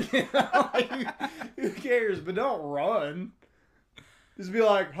 Like, who cares? But don't run. Just be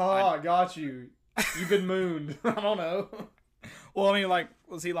like, I got you. You've been mooned. I don't know. Well, I mean, like,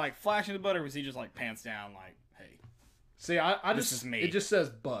 was he like flashing the butt, or was he just like pants down, like, hey? See, I this just is me. It just says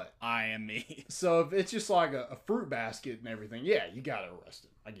butt. I am me. So if it's just like a fruit basket and everything, yeah, you gotta arrest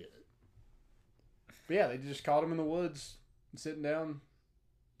him. I get it. But yeah, they just caught him in the woods, sitting down,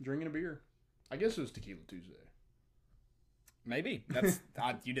 drinking a beer. I guess it was Tequila Tuesday. Maybe that's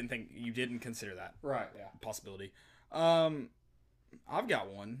you didn't consider that Right? Yeah. possibility. I've got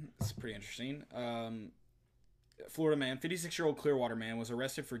one. It's pretty interesting. Florida man, 56-year-old Clearwater man, was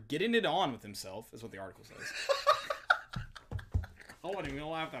arrested for getting it on with himself, is what the article says. I wasn't even gonna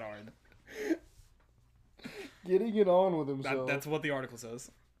laugh that hard. Getting it on with himself. That's what the article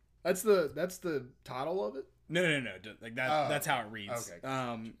says. That's the title of it. No. Like that. That's how it reads.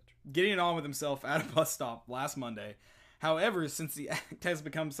 Okay. Getting it on with himself at a bus stop last Monday. However, since the act has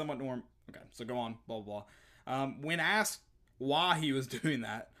become somewhat norm. Okay, so go on. Blah blah blah. When asked why he was doing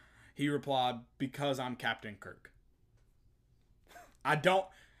that, he replied, "Because I'm Captain Kirk." I don't.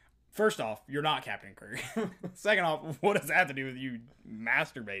 First off, you're not Captain Kirk. Second off, what does that have to do with you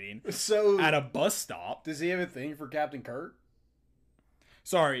masturbating So at a bus stop? does he have a thing for Captain Kirk?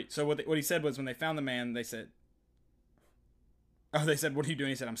 Sorry. So what he said was when they found the man, they said, "What are you doing?"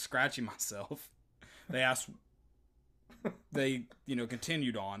 He said, "I'm scratching myself." They asked. They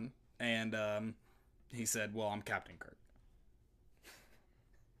continued on, and he said, "Well, I'm Captain Kirk."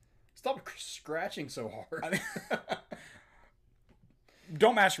 Stop scratching so hard.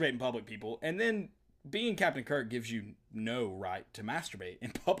 Don't masturbate in public, people. And then being Captain Kirk gives you no right to masturbate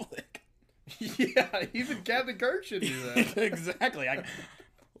in public. Yeah, even Captain Kirk should do that. Exactly.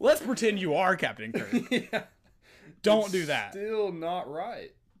 Let's pretend you are Captain Kirk. Yeah. Don't do that. Still not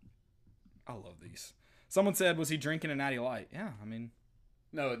right. I love these. Someone said, was he drinking a Natty Light? Yeah, I mean.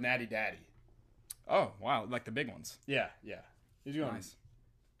 No, Natty Daddy. Oh, wow. Like the big ones. Yeah. He's going Nice.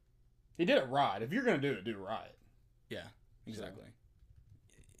 He did it right. If you're going to do it right. Yeah, exactly.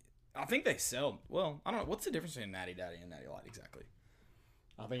 I think they sell. Well, I don't know. What's the difference between Natty Daddy and Natty Light exactly?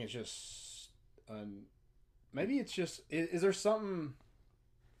 I think it's just. Maybe it's just. Is there something.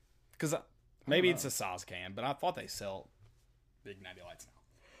 Because maybe it's a size can, but I thought they sell big Natty Lights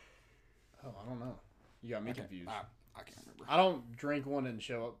now. Oh, I don't know. You got me confused. I can't remember. I don't drink one and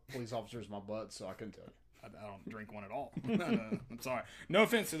show up police officers my butt, so I couldn't tell you. I don't drink one at all. No, I'm sorry. No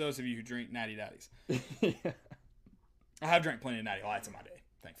offense to those of you who drink Natty Daddies. Yeah. I have drank plenty of Natty Lights in my day,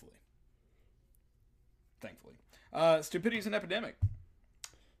 thankfully. Stupidity is an epidemic.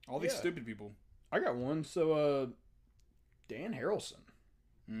 All these stupid people. I got one. So, Dan Harrelson.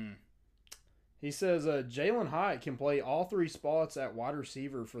 He says Jalen Hyatt can play all three spots at wide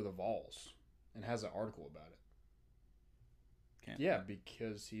receiver for the Vols, and has an article about it. Yeah,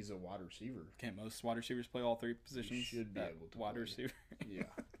 because he's a wide receiver. Can't most wide receivers play all three positions? You should be able to. Wide receiver. Yeah.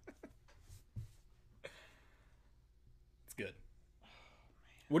 It's good.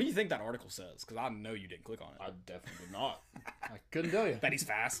 What do you think that article says? Because I know you didn't click on it. I definitely did not. I couldn't tell you. That he's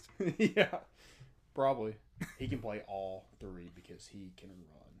fast. Yeah, probably. He can play all three because he can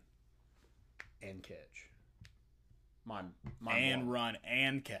run and catch. Mind and blown. Run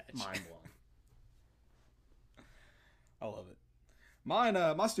and catch. Mind blown. I love it. Mine,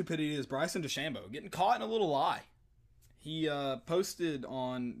 my stupidity is Bryson DeChambeau getting caught in a little lie. He posted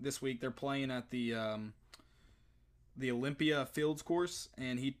on this week. They're playing at the the Olympia Fields course,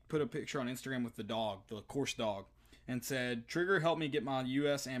 and he put a picture on Instagram with the dog, the course dog, and said, "Trigger helped me get my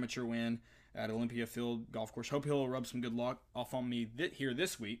U.S. amateur win at Olympia Field Golf Course. Hope he'll rub some good luck off on me here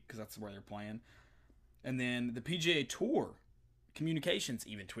this week," because that's where they're playing. And then the PGA Tour Communications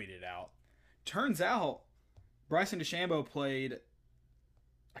even tweeted out. Turns out Bryson DeChambeau played.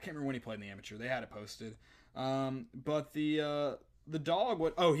 I can't remember when he played in the amateur. They had it posted. But the dog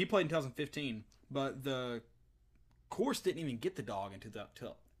would. Oh, he played in 2015, but the course didn't even get the dog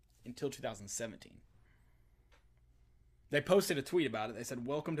until 2017. They posted a tweet about it. They said,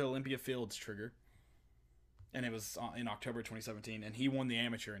 "Welcome to Olympia Fields, Trigger," and it was in October 2017, and he won the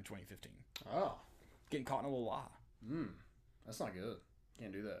amateur in 2015. Oh, getting caught in a little lie. That's not good.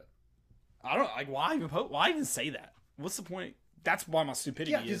 Can't do that. I don't like why even say that. What's the point? That's why my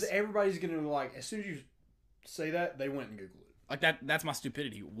stupidity Yeah, because everybody's gonna like as soon as you say that, they went and Google it. Like that's my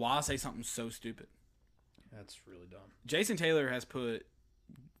stupidity. Why say something so stupid? That's really dumb. Jason Taylor has put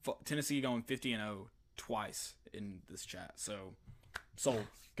Tennessee going 50-0 twice in this chat. So sold.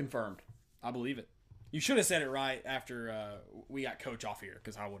 Confirmed. I believe it. You should have said it right after we got Coach off here,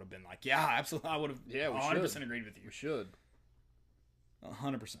 because I would have been like, yeah, absolutely. I would have 100% agreed with you. We should.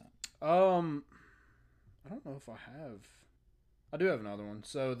 100%. I don't know if I have. I do have another one.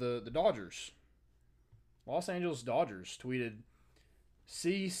 So the Dodgers, Los Angeles Dodgers tweeted,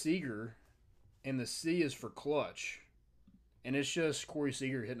 "C. Seager, and the C is for clutch," and it's just Corey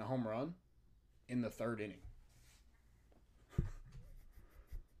Seager hitting a home run in the third inning.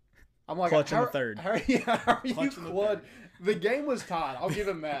 I'm like, clutch in the third. How are you clutch? The game was tied. I'll give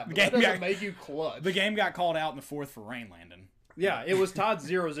him that. But that doesn't make you clutch. The game got called out in the fourth for rain, Landon. Yeah, it was tied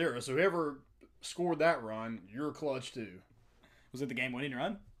 0-0. So whoever scored that run, you're clutch too. Was it the game-winning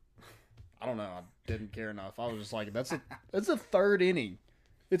run? I don't know. I didn't care enough. I was just like, that's a third inning.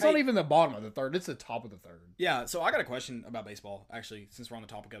 It's not even the bottom of the third. It's the top of the third. Yeah, so I got a question about baseball, actually, since we're on the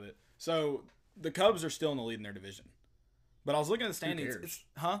topic of it. So the Cubs are still in the lead in their division. But I was looking at the standings. Who cares?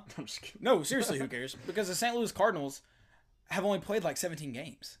 I'm just kidding. No, seriously, who cares? Because the St. Louis Cardinals have only played like 17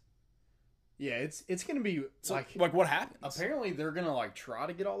 games. Yeah, it's going to be so, like what happens? Apparently, they're going to like try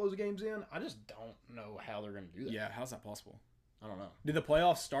to get all those games in. I just don't know how they're going to do that. Yeah, how's that possible? I don't know. Did the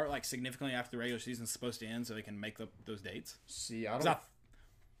playoffs start like significantly after the regular season's supposed to end so they can make up those dates? See, I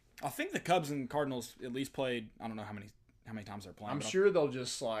think the Cubs and Cardinals at least played. I don't know how many times they're playing. I'm sure they'll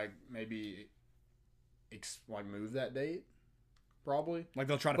just like maybe move that date. Probably. Like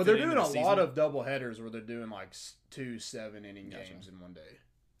they'll try to. But they're doing a lot of double headers where they're doing like 2 7-inning games in one day.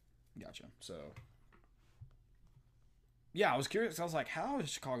 Gotcha. So. Yeah, I was curious. I was like, how is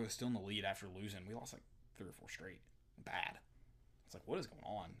Chicago still in the lead after losing? We lost like 3 or 4 straight. Bad. It's like, what is going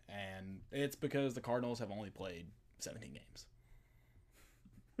on? And it's because the Cardinals have only played 17 games.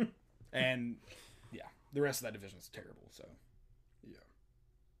 And yeah, the rest of that division is terrible. So yeah,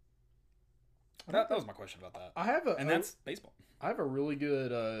 that was my question about that. That's baseball. I have a really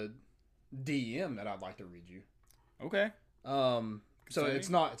good DM that I'd like to read you. Okay. So it's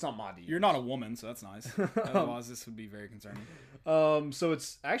not my DM. You're not a woman, so that's nice. Otherwise, this would be very concerning. So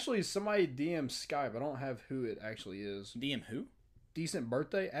it's actually somebody DM Skype. I don't have who it actually is. DM who? Decent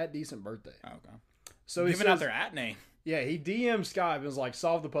Birthday at Decent Birthday. Oh, okay. So giving out their at name. Yeah, he DM'd Skype and was like,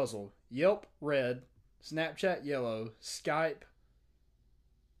 solve the puzzle. Yelp red, Snapchat yellow, Skype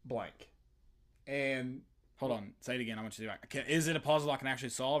blank. And hold on, say it again. I want you to do it. Is it a puzzle I can actually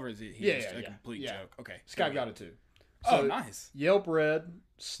solve, or is it a complete joke? Okay. Skype got it too. So, nice. Yelp red,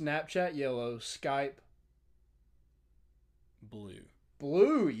 Snapchat yellow, Skype blue.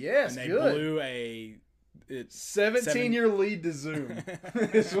 Blue, yes, and they good. blew a 17-year lead to Zoom.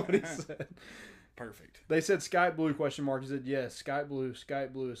 Is what he said. Perfect. They said Skype blue ? He said yes, Skype blue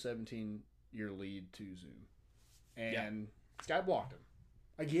a 17-year lead to Zoom, and Skype blocked him.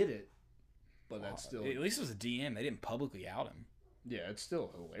 I get it, but that's still at least it was a DM. They didn't publicly out him. Yeah, it's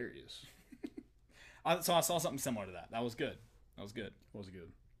still hilarious. So I saw something similar to that. That was good. It was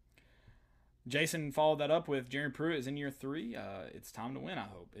good. Jason followed that up with Jeremy Pruitt is in year 3. It's time to win, I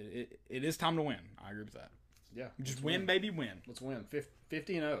hope. It is time to win. I agree with that. Yeah. Just win, baby, win. Let's win.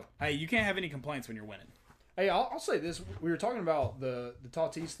 50-0. Hey, you can't have any complaints when you're winning. Hey, I'll say this. We were talking about the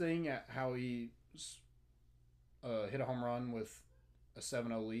Tatis thing, how he hit a home run with a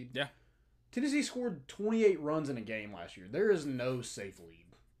 7-0 lead. Yeah. Tennessee scored 28 runs in a game last year. There is no safe lead.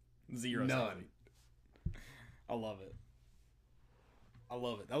 0. None. Safe lead. I love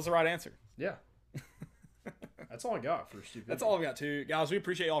it. That was the right answer. Yeah. That's all I got for stupid. That's all I've got too. Guys, we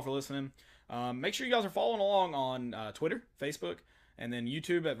appreciate y'all for listening. Make sure you guys are following along on Twitter, Facebook, and then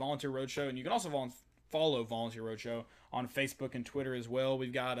YouTube at Volunteer Roadshow. And you can also follow Volunteer Roadshow on Facebook and Twitter as well.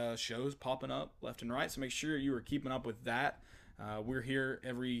 We've got shows popping up left and right, so make sure you are keeping up with that. We're here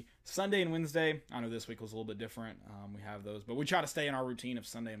every Sunday and Wednesday. I know this week was a little bit different. We have those, but we try to stay in our routine of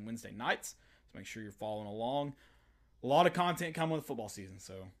Sunday and Wednesday nights, so make sure you're following along. A lot of content coming with football season,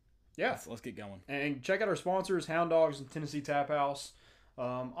 so yeah, let's get going. And check out our sponsors, Hound Dogs and Tennessee Tap House.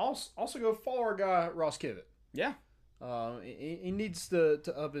 Also go follow our guy Ross Kivett. Yeah. He needs to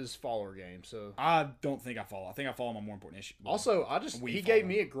up his follower game. So I don't think I follow. I think I follow my more important issue. Also, he gave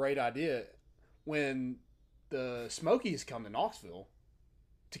me a great idea when the Smokies come to Knoxville.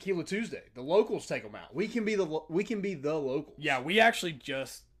 Tequila Tuesday, the locals take them out. We can be the locals. Yeah, we actually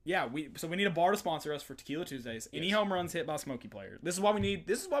just we need a bar to sponsor us for Tequila Tuesdays. Any home runs hit by Smoky players. This is why we need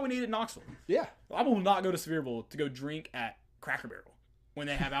it in Knoxville. Yeah, I will not go to Sevierville to go drink at Cracker Barrel when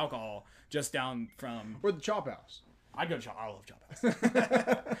they have alcohol just down from or the Chop House. I'd go to Chop. I love Chop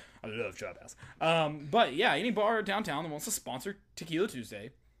House. I love Chop House. But yeah, any bar downtown that wants to sponsor Tequila Tuesday,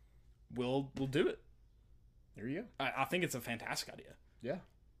 we'll do it. There you go. I think it's a fantastic idea. Yeah.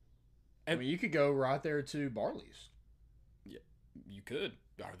 I mean, you could go right there to Barley's. Yeah, you could.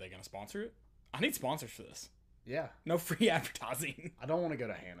 Are they going to sponsor it? I need sponsors for this. Yeah. No free advertising. I don't want to go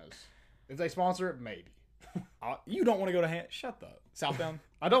to Hannah's. If they sponsor it, maybe. You don't want to go to Hannah? Shut up. Southbound?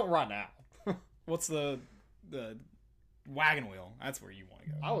 I don't right now. What's the Wagon Wheel? That's where you want to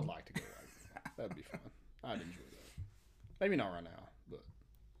go. I would like to go Wagon Wheel. That'd be fun. I'd enjoy that. Maybe not right now, but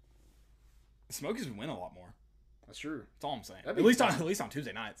the Smokies would win a lot more. That's true. That's all I'm saying. At least on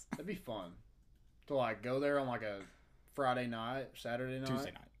Tuesday nights. That'd be fun to like go there on like a Friday night, Saturday night,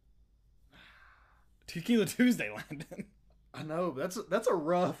 Tuesday night. Tequila Tuesday, Landon. I know, but that's a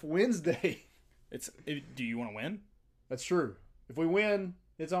rough Wednesday. Do you want to win? That's true. If we win,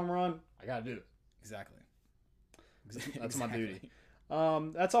 it's home run. I gotta do it. Exactly. That's my duty.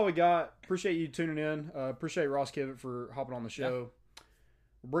 That's all we got. Appreciate you tuning in. Appreciate Ross Kivett for hopping on the show. Yeah.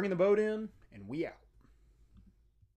 We're bringing the boat in, and we out.